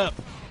bloated up.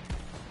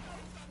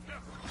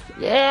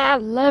 Yeah,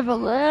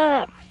 level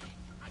up.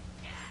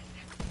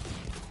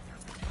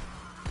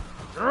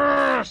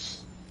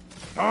 Yes!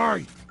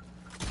 Die!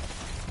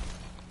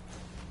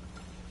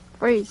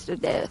 Freeze to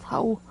death,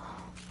 ho.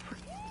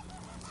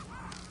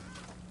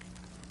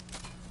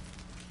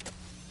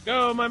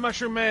 Go, my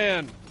mushroom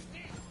man!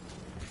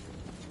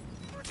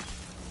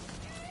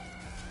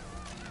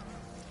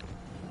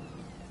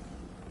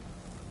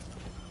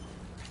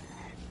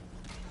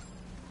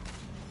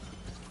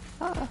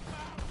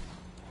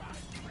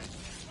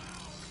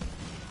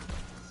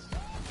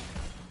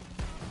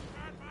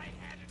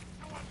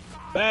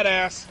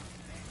 Badass.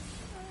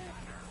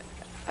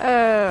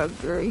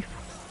 Grief.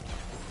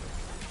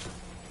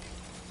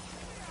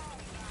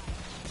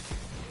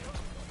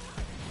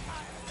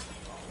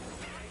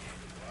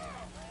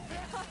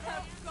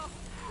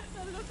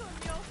 The look on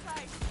your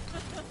face.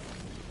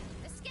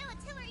 The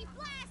skelettillery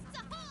blasts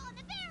a hole in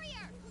the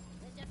barrier.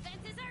 The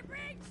defenses are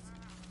breached.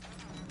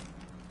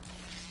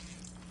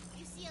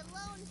 You see a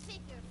lone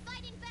figure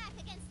fighting back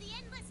against the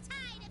endless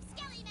tide of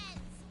skelly-men.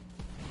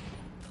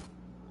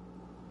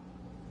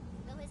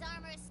 Though his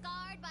armor is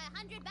scarred by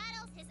 100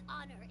 battles, his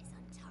honor is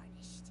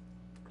untarnished.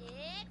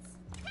 It's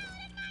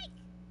Paladin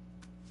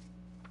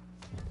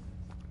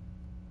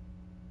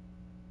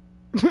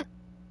Mike!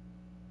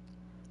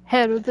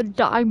 Head of the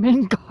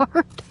Diamond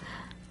Guard.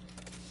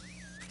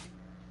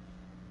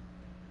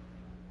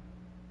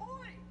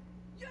 Oi!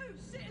 You,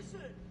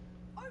 citizen!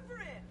 Over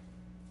here!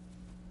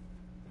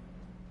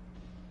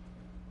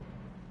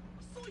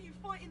 I saw you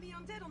fighting the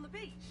undead on the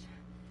beach.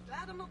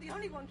 Glad I'm not the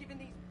only one giving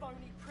these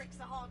bony pricks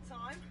a hard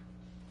time.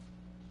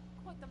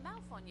 Quite the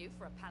mouth on you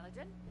for a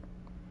paladin.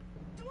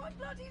 Do I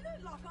bloody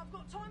look like I've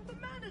got time for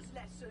manners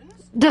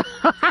lessons?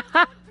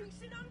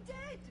 Piecing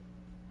undead!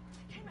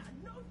 They came out of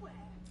nowhere.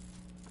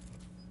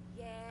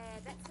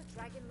 Yeah, that's the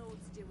Dragon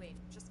Lord's doing.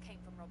 Just came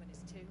from robbing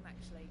his tomb,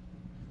 actually.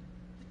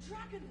 The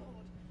Dragon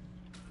Lord!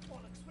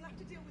 Bollocks, we'll have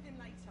to deal with him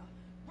later.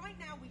 Right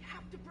now, we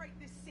have to break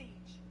this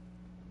siege.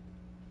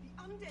 The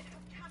undead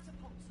have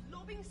catapults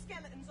lobbing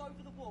skeletons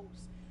over the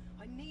walls.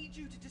 I need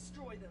you to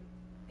destroy them.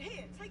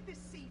 Here, take this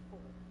C4.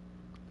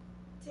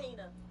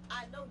 Tina,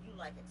 I know you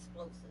like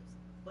explosives,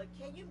 but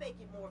can you make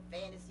it more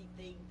fantasy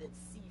themed than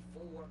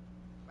C4?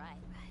 Right.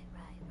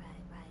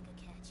 Good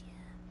catch,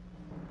 yeah.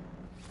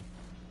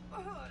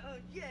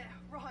 Yeah,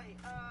 right.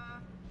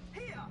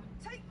 Here,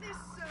 take this,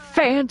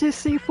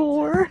 Fantasy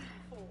 4.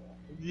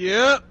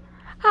 Yep.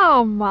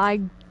 Oh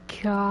my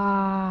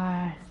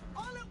god.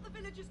 I'll help the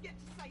villagers get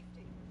to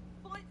safety.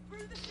 Find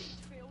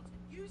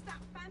use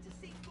that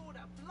fantasy for to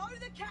blow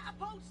the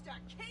catapults to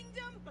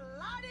Kingdom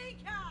Bloody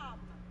Come.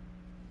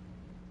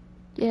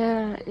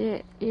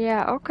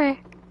 Yeah, okay.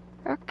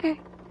 Okay.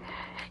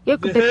 You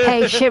can be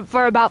patient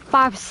for about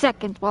 5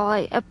 seconds while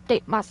I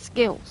update my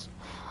skills.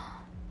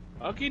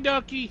 Okie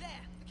dokie.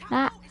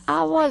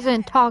 I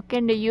wasn't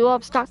talking to you, I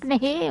was talking to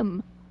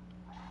him.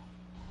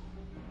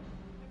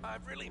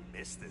 I've really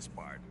missed this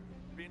part.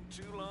 Been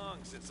too long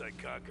since I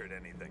conquered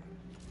anything.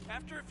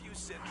 After a few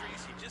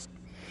centuries,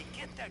 you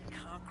get that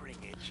conquering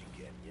itch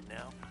again, you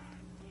know?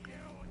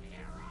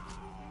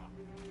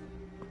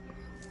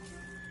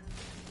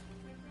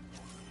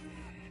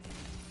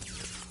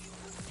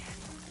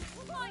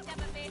 Mind up a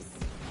miss.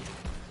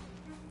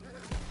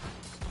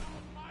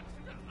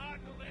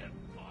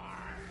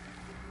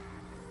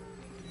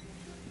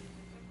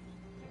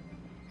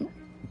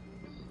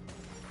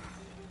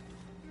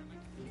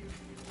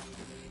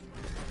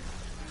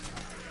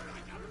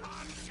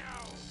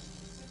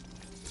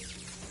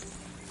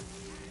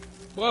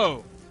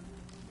 Whoa.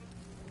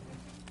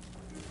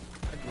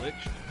 I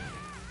glitched.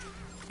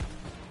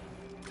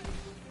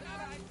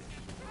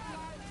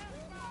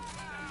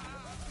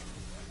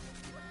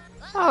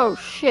 Oh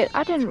shit,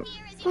 I didn't.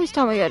 Please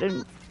tell me I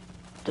didn't.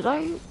 Did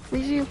I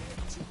freeze you?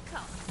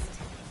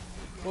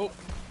 Oh.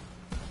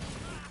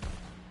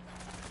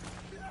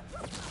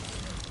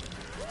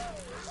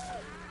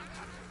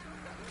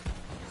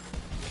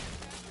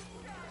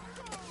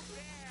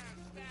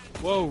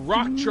 Whoa,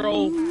 rock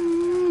troll.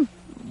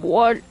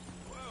 What?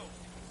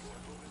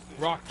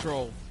 Rock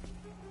troll.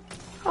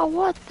 Oh,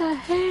 what the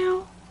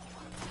hell?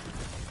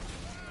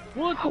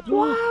 What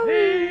the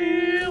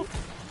hell?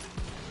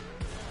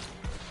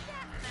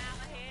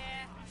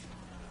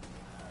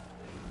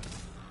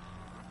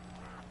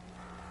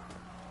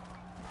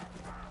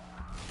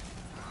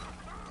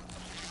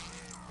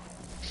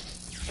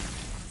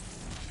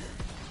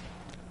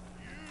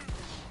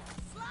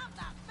 Slap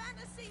that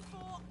fantasy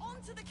for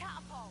onto the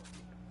catapult.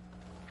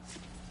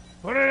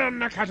 Put it on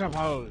the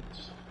catapult.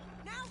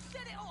 Now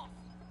set it off.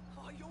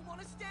 Oh, you'll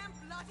want to stand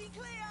bloody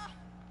clear.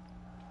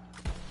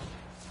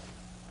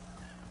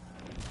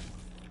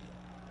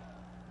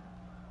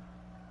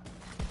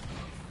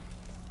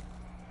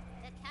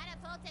 The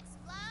catapult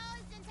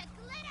explodes into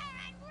glitter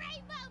and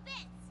rainbow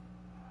bits!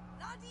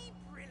 Bloody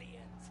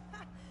brilliant.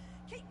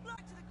 Keep blood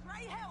to the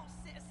grey hells,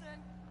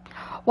 citizen.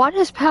 Why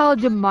does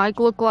Paladin Mike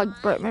look like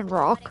Bretman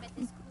Rock?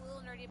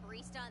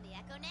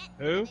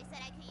 Who?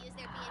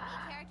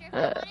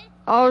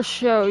 I'll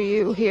show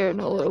you here in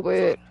a little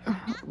bit,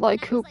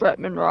 like who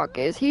Bretman Rock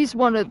is. He's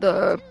one of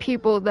the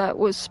people that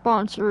was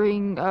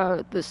sponsoring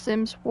The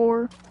Sims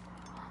 4.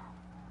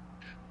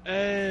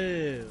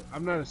 Oh,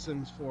 I'm not a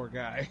Sims 4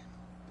 guy.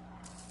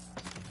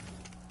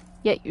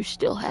 Yet you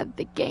still have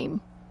the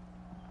game.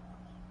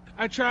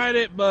 I tried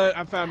it, but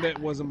I found it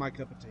wasn't my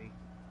cup of tea.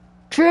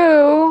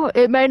 True,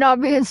 it may not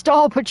be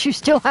installed, but you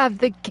still have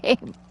the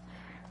game.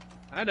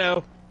 I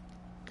know.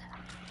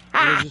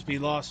 It'll just be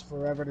lost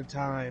forever to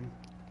time.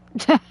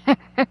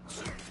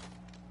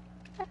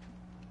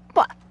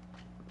 But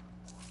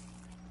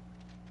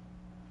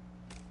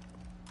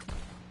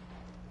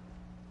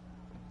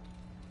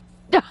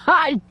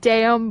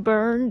damn,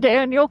 burn,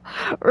 Daniel.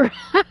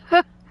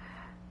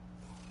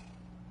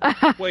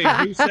 Wait,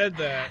 who said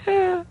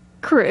that?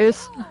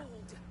 Chris.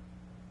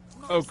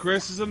 Oh,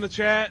 Chris is in the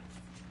chat?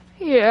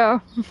 Yeah.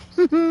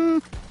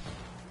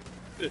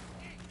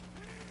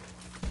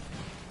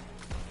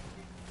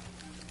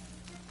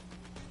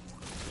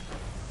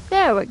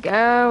 There we go.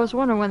 I was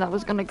wondering when that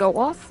was gonna go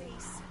off.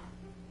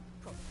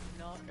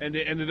 And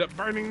it ended up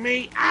burning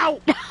me. Ow!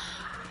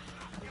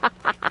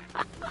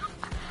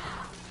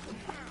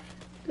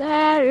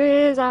 That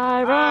is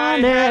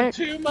ironic. I had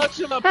too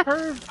much of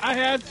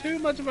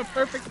a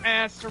perfect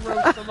ass to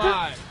roast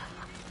alive.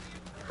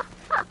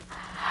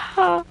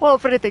 Well,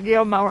 if anything, you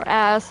have more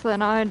ass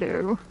than I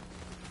do.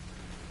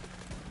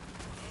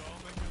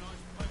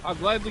 I'll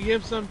gladly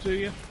give some to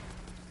you.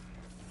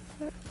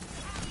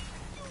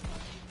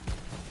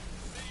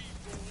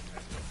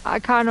 I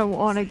kind of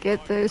want to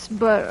get this,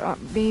 but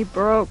me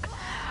broke.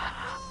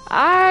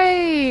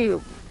 I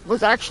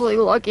was actually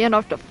lucky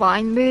enough to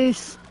find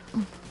this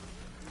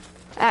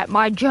at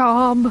my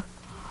job.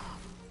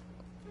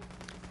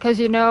 Because,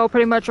 you know,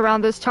 pretty much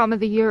around this time of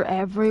the year,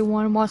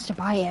 everyone wants to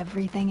buy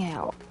everything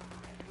out.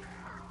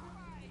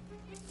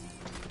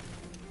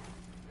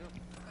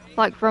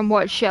 Like, from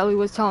what Shelly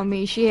was telling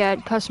me, she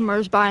had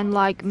customers buying,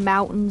 like,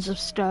 mountains of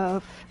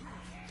stuff.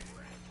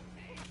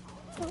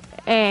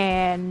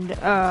 And,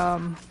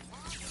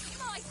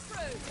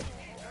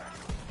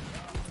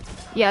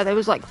 yeah, there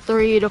was like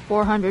 $300 to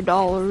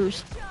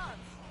 $400.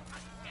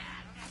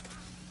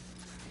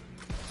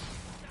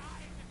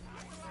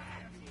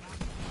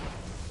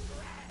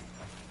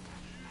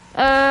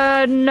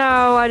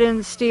 No, I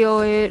didn't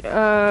steal it.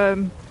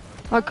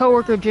 My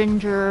coworker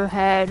Ginger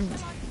had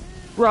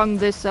rung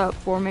this up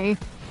for me,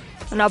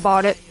 and I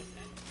bought it.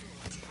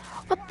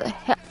 What the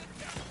heck?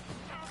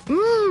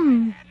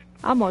 I'm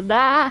gonna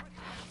die.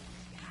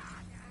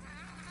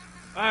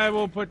 I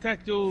will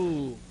protect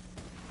you.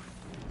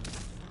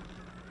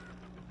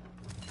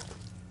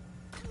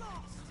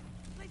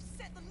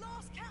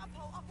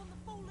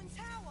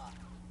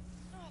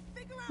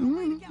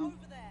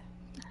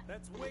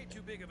 That's way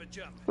too big of a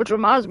jump. Which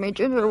reminds me,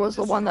 Ginger was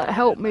the one that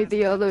helped me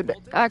the other day.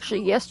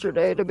 Actually,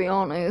 yesterday, to be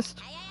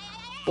honest.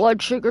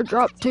 Blood sugar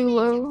dropped too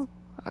low.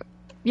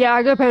 Yeah,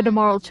 I get paid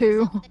tomorrow,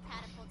 too. The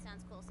catapult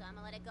sounds cool, so I'm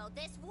gonna let it go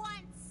this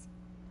once.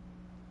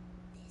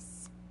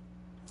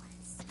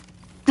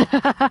 This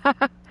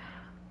once.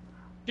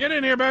 Get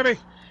in here, baby.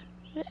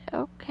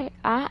 Okay,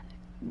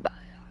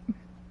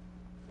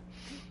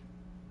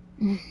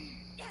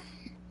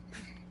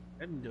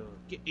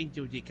 Get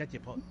into the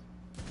catapult.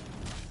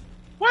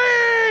 Whee!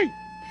 Am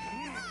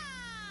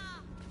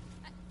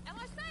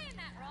I saying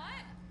that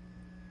right?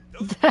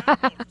 Those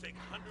catapults take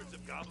hundreds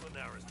of goblin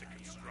hours to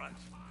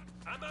construct.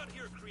 I'm out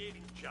here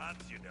creating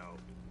jobs, you know.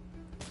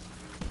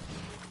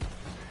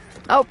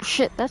 Oh,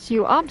 shit, that's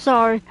you. I'm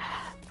sorry.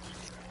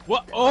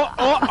 What?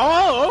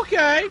 Oh,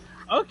 okay.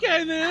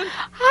 Okay, then.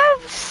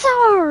 I'm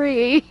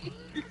sorry.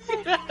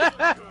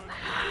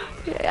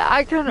 Yeah,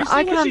 I can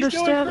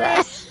understand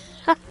that.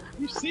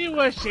 You see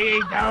what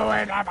she's doing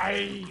to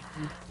me?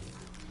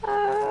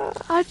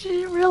 I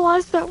didn't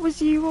realize that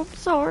was you. I'm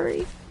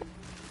sorry.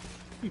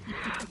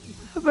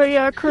 But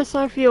yeah, Chris,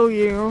 I feel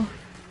you.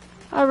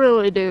 I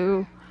really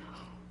do.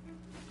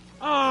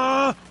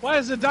 Why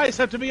does the dice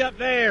have to be up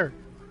there?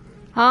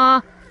 Huh?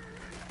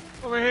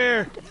 Over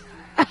here.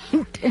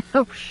 Damn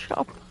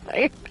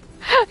Shopeye.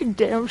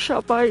 Damn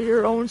Shopeye,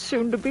 your own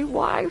soon-to-be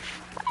wife.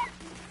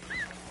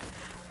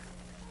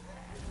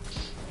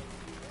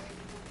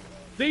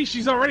 See,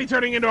 she's already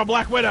turning into a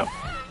Black Widow.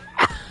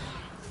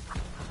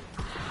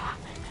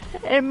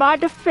 In my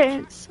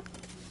defense,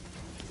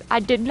 I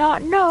did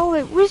not know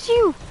it was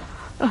you.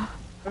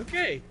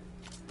 Okay.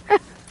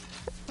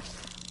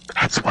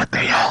 That's what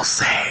they all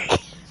say.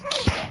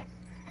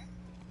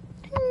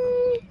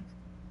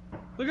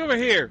 Look over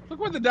here. Look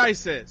what the dice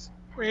says.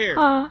 Over here.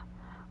 I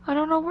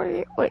don't know where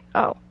you... Wait,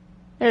 oh.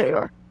 There you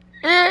are.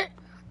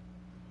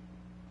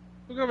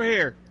 Look over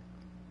here.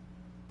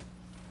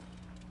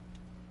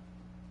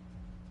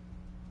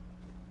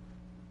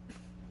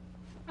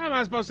 How am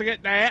I supposed to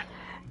get that?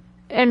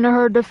 In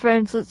her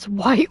defense, it's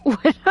White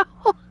Widow.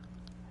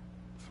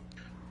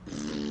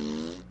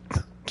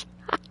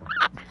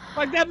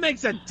 Like, that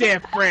makes a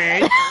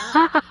difference.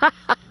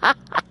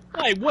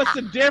 Like, what's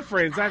the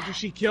difference? After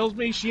she kills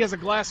me, she has a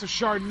glass of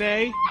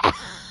Chardonnay?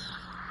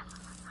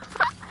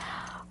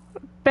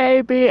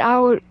 Baby,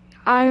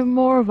 I'm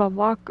more of a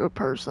vodka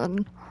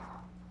person.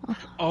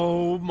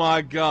 Oh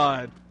my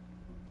god.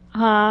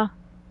 Huh?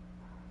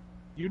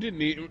 You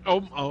didn't eat...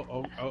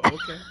 Oh,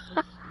 okay.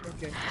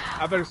 Okay.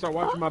 I better start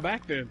watching my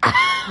back then.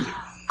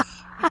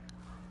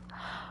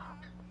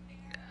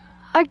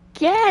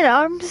 Again,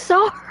 I'm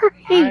sorry.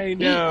 I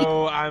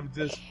know, I'm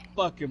just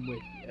fucking with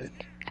you.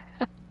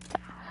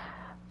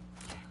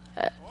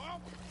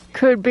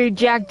 Could be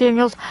Jack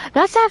Daniels.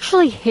 That's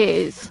actually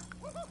his.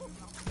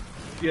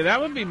 Yeah,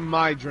 that would be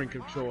my drink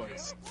of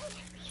choice.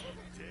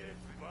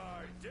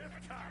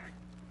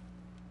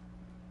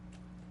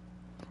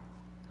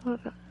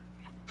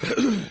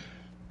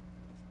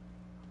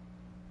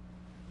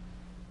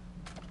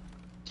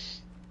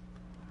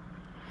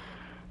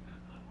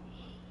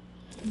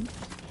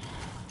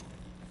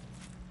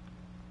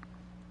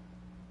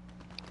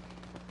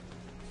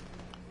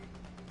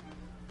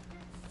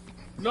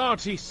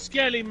 Naughty,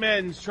 skelly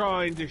men's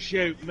trying to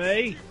shoot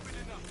me.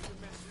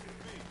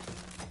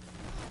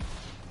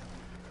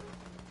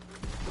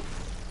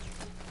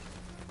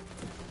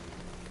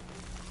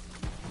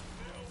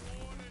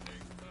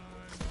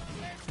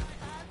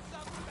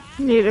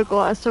 Need a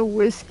glass of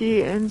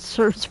whiskey,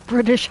 inserts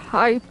British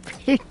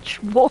high-pitched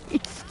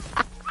voice.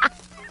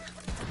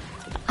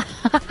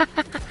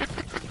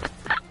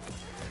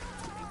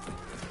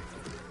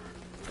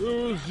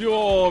 Who's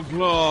your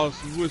glass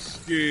of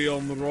whiskey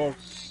on the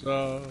rocks,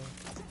 sir?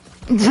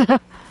 I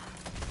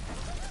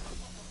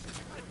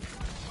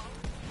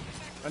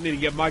need to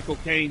get Michael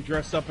Caine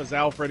dressed up as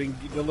Alfred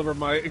and deliver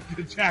my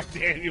Jack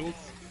Daniels.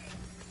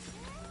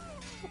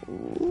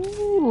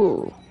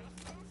 Ooh.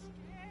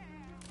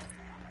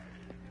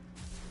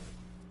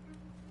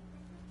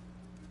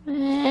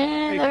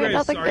 Hey There's Chris,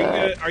 nothing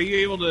are you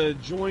able to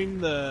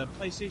join the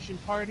PlayStation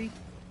party?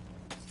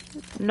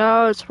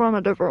 No, it's from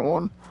a different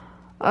one.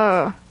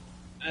 Oh.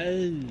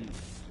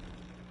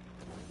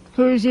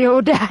 Who's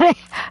your daddy?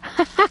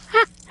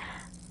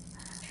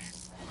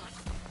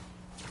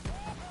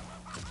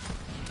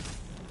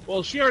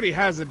 Well, she already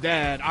has a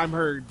dad. I'm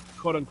her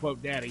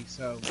quote-unquote daddy,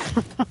 so...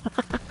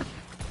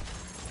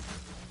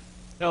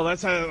 Hell,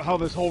 that's how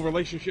this whole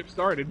relationship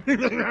started.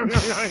 Sorted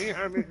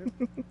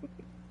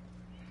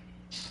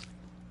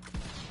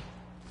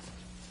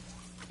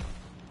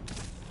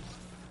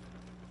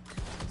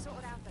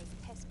out those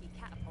pesky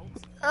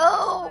catapults.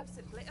 Oh!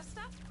 Explosive glitter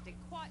stuff did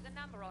quite the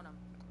number on them.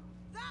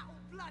 That'll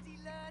bloody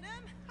learn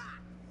 'em. Ha!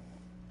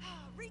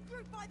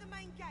 Regroup by the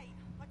main gate.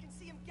 I can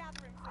see 'em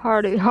gathering.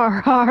 Hardy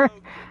har har. Oh,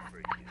 good for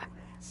you.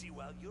 See,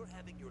 while you're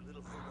having your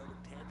little heroic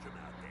tantrum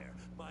out there,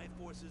 my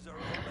forces are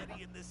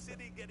already in the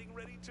city getting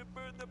ready to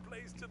burn the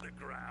place to the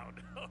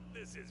ground. Oh,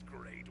 this is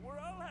great. We're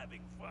all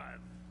having fun.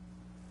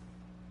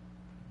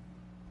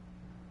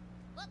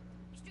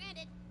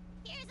 stranded,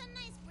 here's a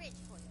nice bridge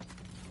for you.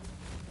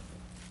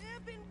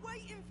 I've been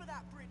waiting for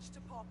that bridge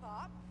to pop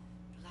up.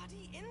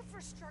 Bloody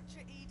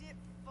infrastructure edict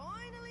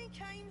finally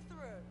came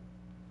through.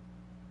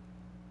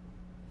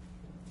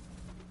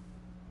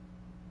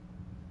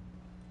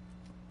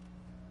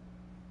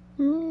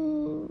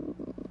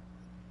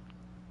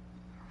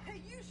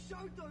 Hey, you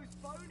showed those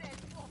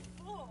boneheads what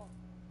for?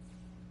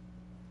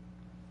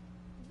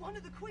 One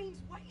of the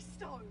Queen's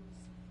waystones.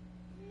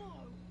 No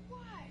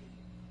way.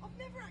 I've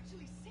never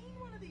actually seen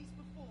one of these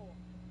before.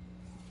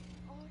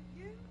 Are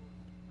you a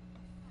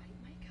fate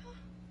maker?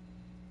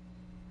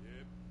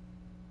 Yep.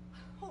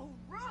 All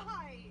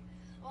right.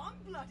 I'm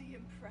bloody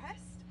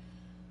impressed.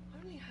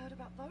 Only heard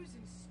about those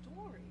in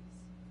stories.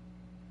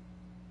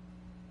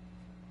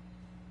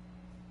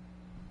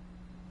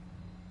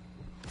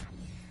 The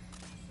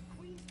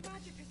Queen's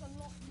magic has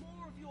unlocked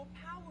more of your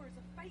power as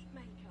a fate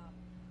maker.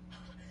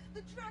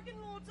 The Dragon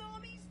Lord's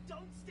armies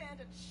don't stand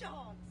a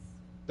chance.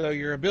 So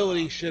your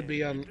ability should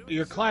be on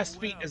your class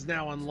feat is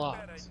now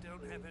unlocked.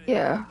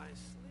 Yeah.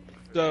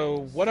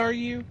 So what are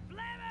you?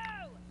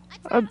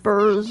 A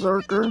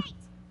berserker.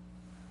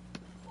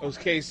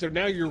 Okay, so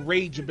now your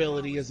rage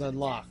ability is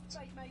unlocked.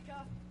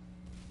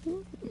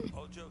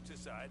 All jokes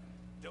aside,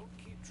 don't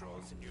keep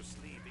trolls in your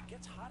sleeve. It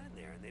gets hot in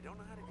there and they don't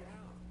know how to get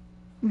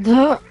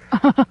out.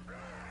 Duh.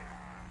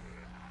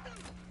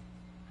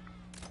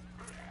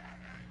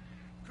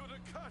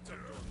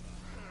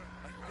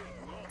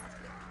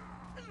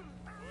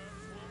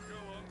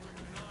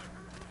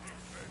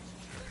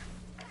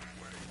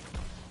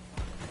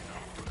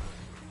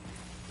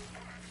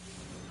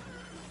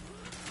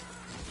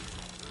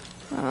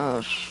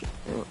 Oh, shoot.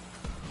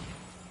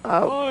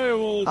 I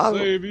will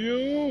save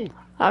you.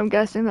 I'm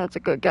guessing that's a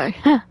good guy.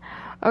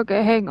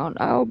 Okay, hang on.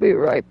 I'll be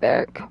right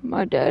back.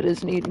 My dad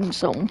is needing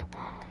some.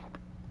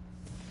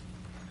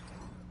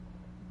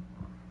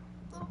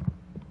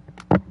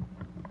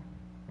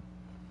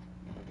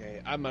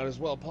 Okay, I might as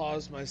well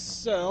pause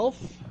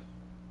myself.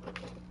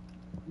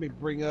 Let me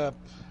bring up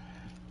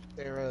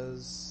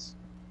Sarah's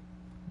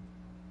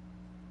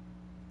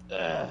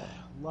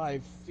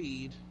live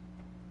feed.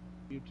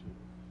 YouTube.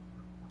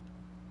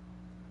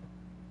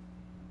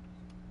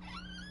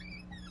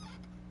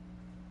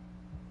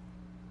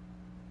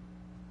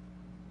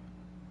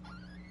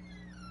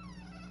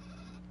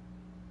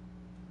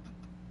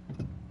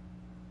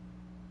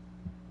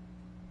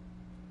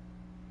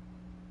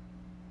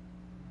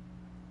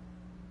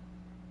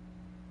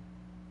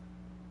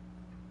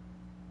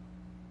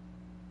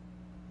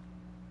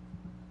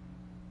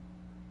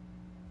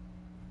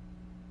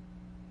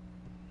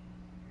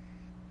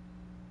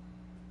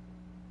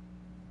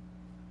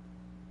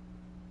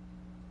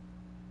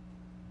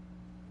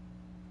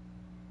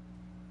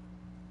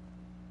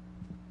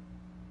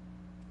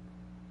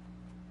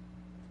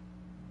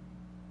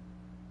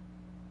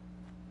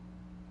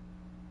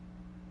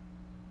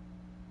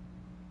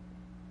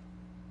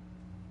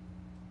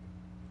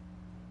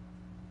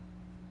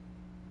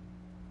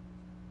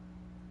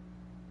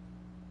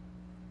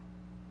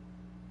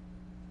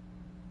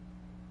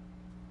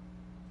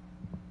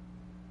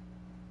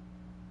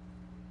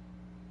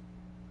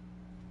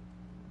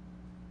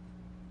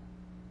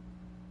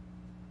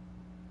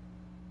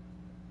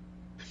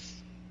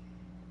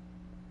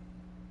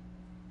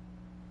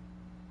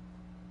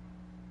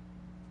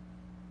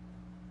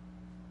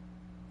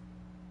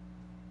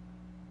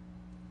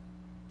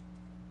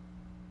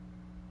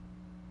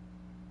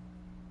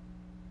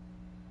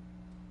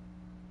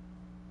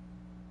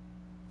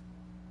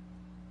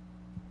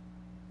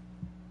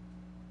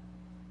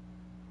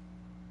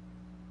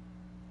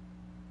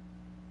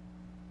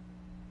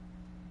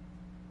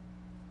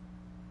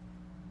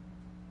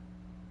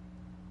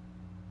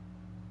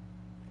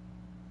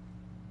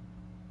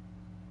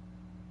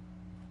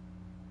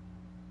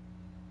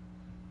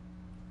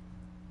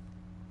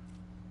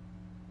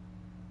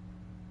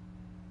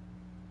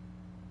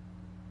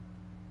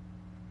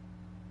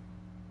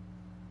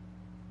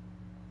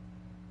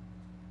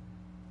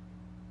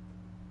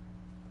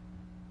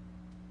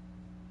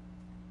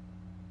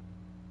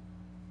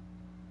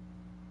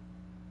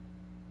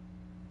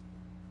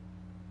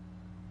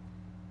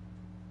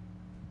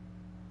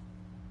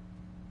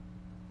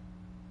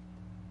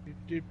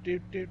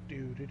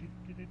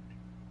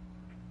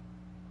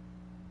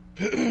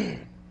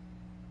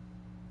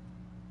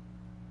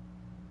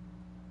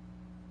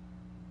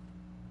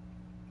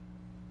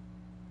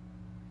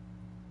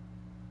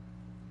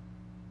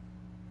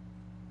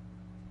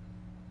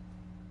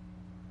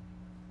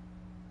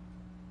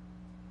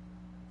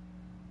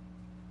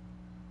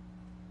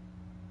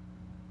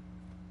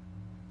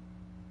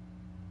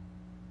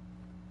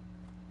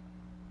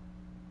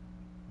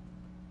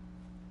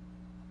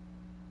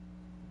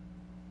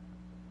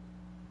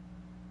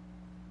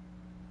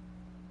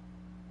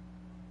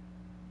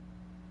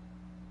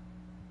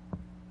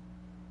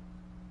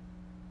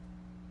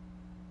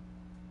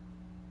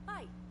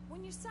 Hey,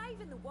 when you're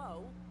saving the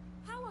world,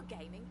 power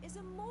gaming is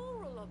a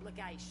moral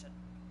obligation.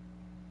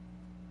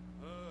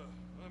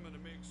 I'm gonna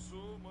make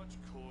so much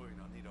coin,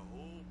 I need a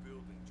whole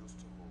building just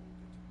to hold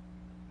it.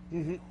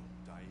 Mm-hmm.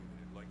 Diving in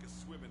it like a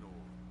swimming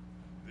hole.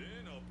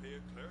 Then I'll pay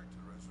a cleric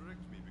to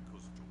resurrect me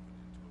because jumping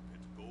into a pit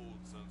of gold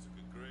sounds like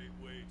a great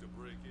way to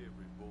break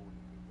every bone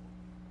in my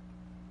body.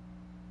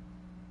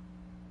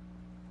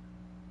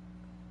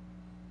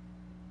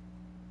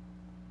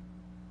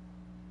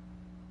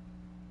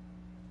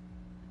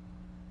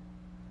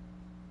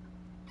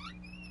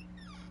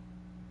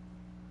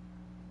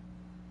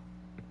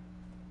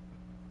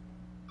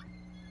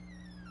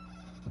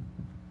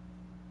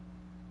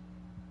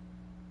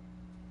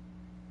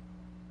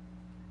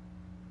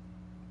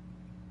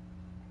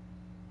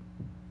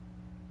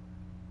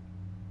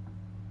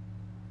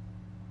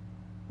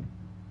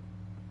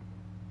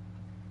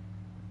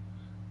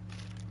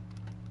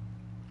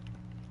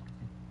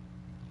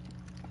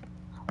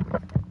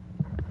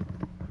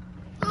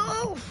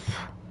 Oh,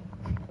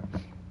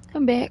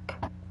 I'm back.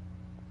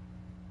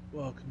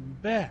 Welcome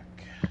back.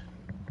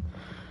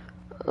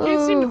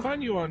 Can't seem to Oh,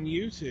 find you on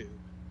YouTube.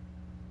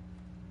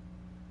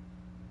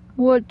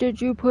 what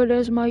did you put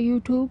as my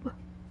YouTube?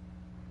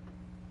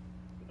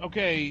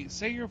 Okay,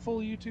 say your full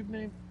YouTube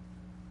name.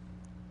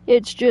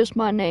 It's just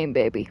my name,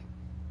 baby.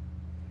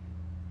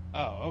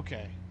 Oh,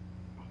 okay.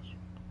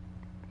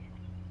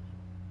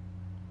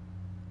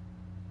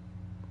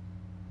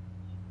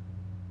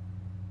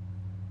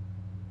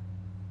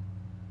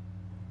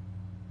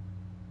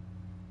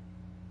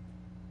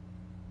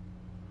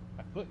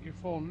 I put your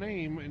full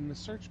name in the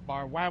search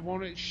bar. Why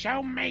won't it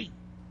show me?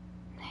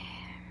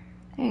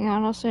 Hang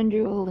on, I'll send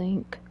you a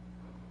link.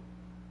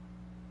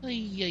 The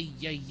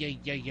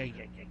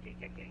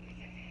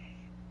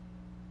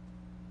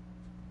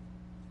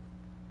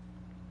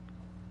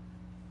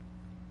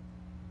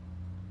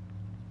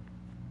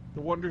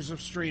wonders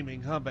of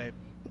streaming, huh, babe?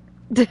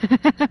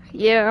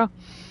 Yeah,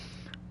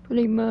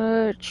 pretty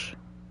much.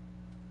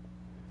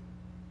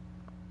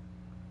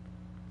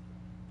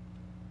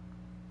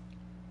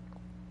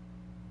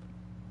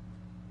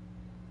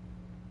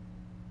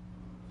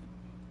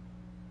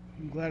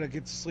 I'm glad I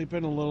get to sleep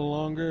in a little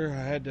longer.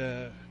 I had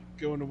to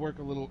go into work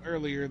a little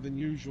earlier than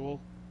usual.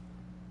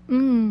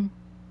 No,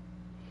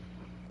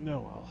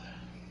 well.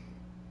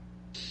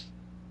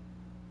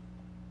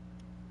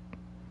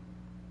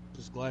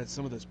 Just glad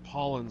some of this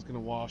pollen's gonna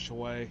wash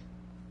away.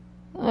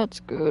 that's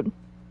good.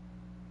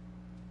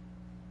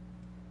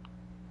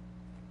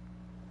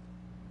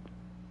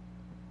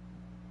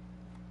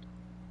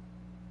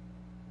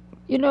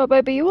 You know,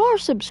 baby, you are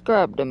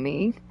subscribed to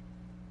me.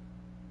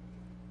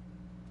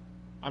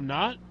 I'm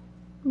not?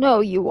 No,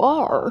 you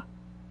are.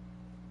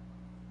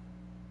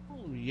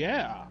 Oh,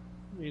 yeah.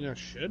 I mean, I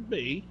should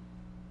be.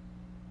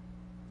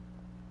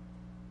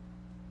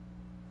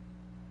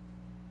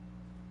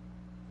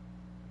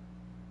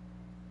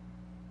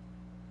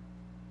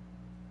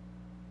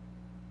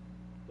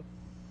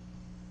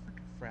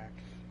 Frack.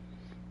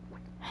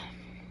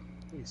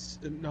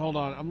 Hold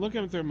on. I'm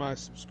looking through my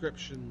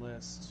subscription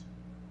list.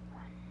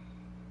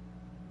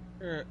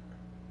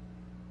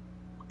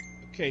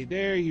 Okay,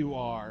 there you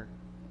are.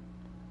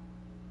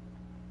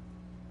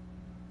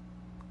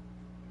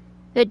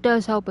 It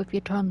does help if you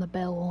turn the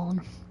bell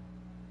on.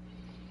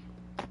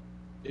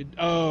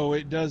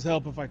 It does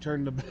help if I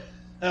turn the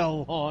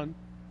bell on.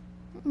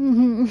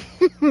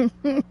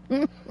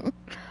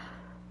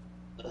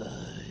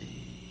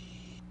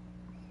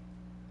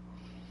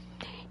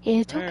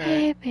 It's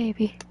okay,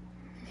 baby.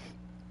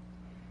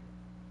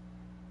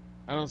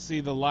 I don't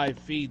see the live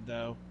feed,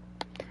 though.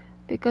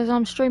 Because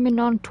I'm streaming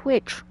on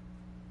Twitch.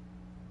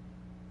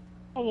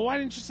 Oh, well, why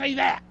didn't you say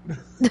that?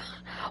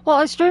 Well,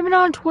 I stream it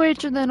on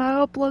Twitch and then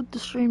I upload the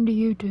stream to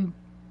YouTube.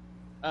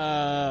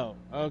 Oh,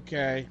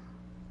 okay.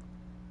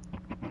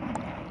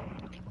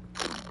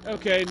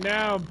 Okay,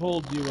 now I'm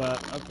pulled you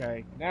up.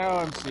 Okay, now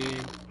I'm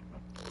seeing.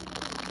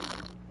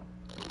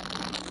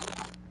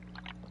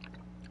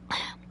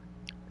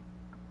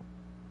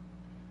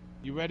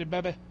 You ready,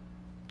 baby?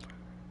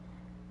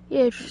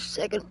 Yeah, just a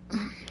second.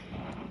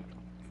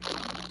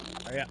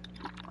 Hurry up.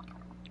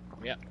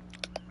 Yep.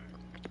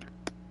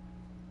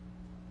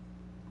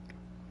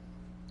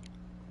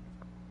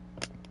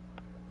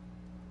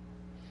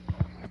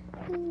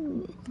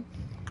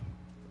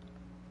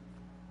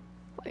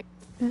 Wait.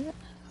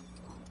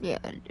 Yeah,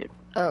 I did.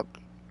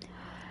 Okay.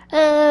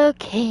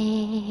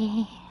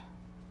 Okay.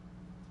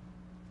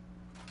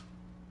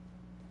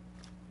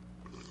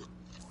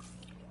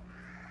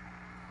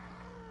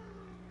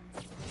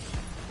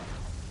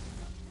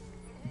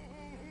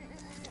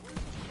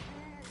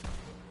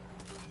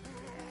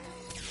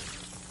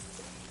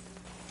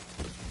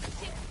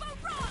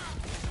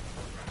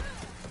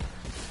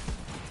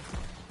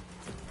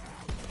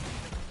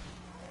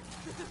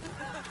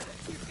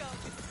 You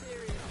can't be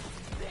serious.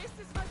 This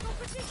is my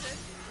competition.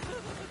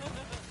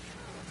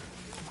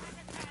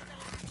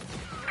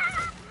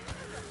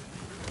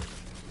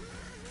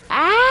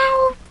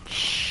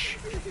 Ouch!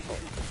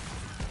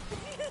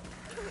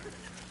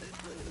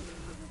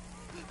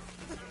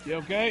 You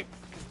okay?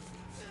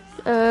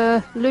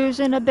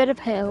 Losing a bit of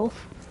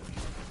health.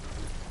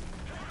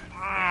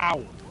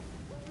 Ow!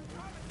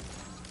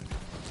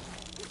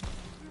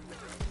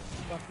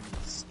 Fucking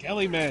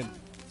Skelly man.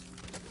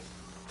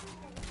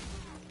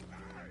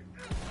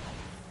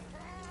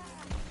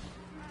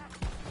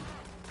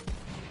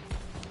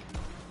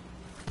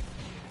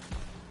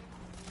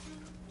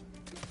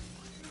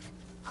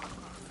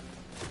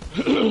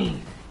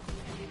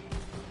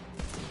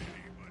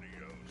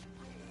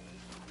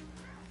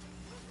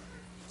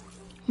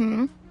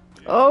 Hmm.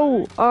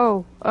 Oh.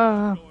 Oh.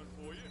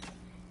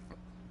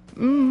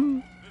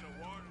 Mm.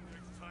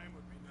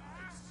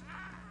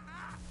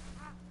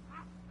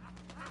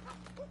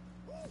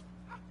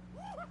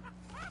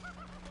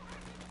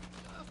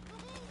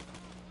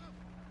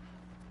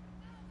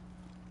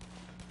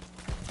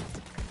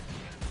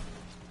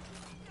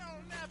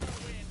 You'll never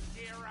win,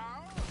 hero.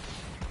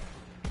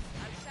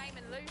 No shame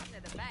in losing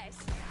are the best.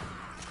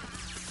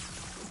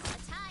 The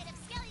tide of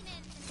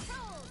skellymen and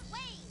trolls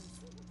wanes.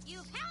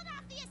 You've held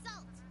off the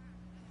assault.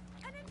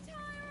 An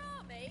entire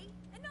army,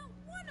 and not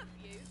one of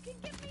you can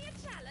give me a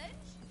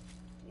challenge?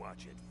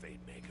 Watch it, Fate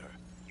Maker.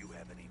 You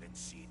haven't even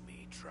seen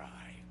me try.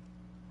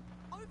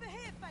 Over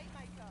here, Fate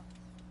Maker.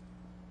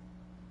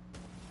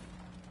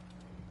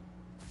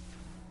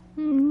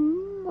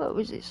 What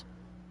was this?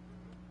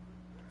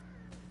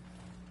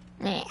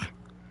 Nah.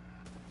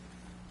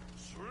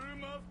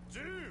 Shroom of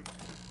Doom.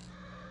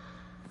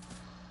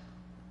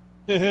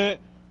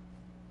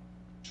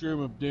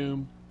 Shroom of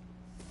Doom.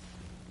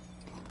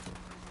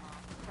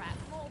 Crap,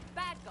 more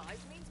bad guys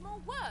means more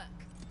work.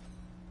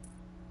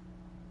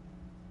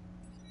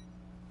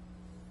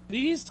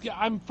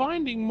 I'm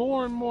finding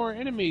more and more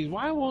enemies.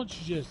 Why won't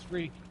you just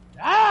freaking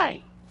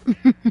die?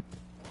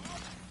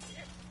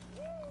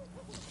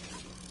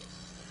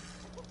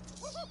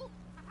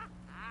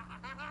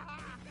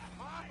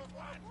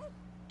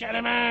 Get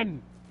him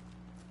in!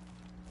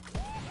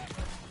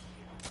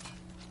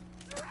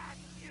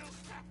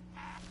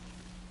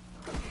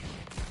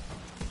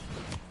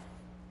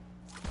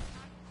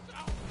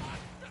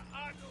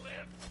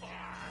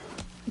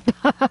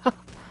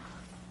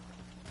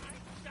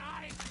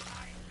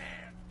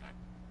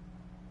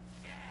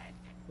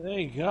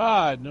 Thank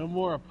God, no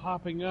more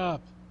popping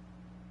up.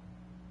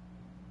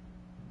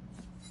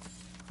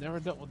 Never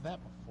dealt with that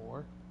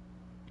before.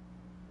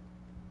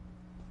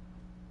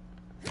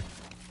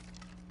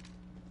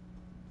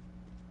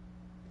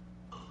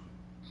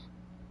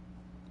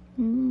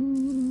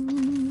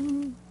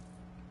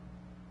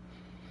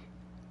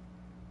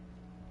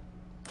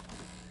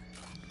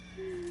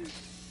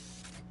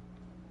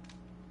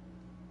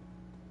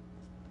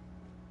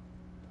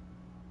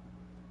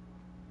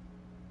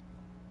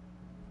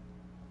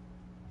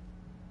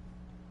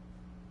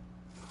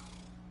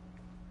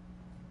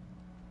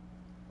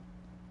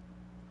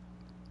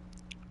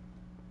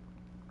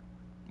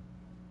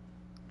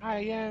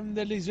 I am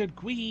the Lizard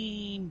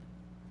Queen.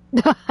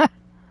 But,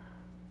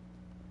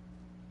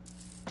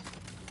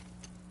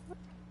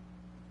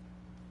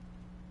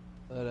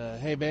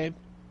 hey, babe.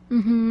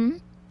 Mm-hmm.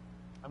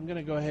 I'm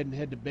gonna go ahead and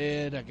head to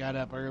bed. I got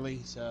up early,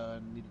 so I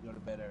need to go to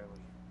bed early.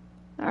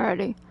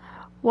 Alrighty.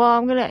 Well,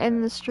 I'm gonna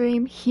end the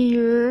stream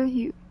here,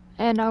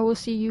 and I will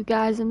see you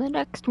guys in the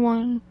next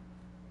one.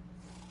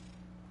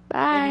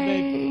 Bye. Love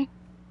you, babe.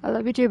 I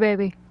love you too,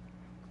 baby.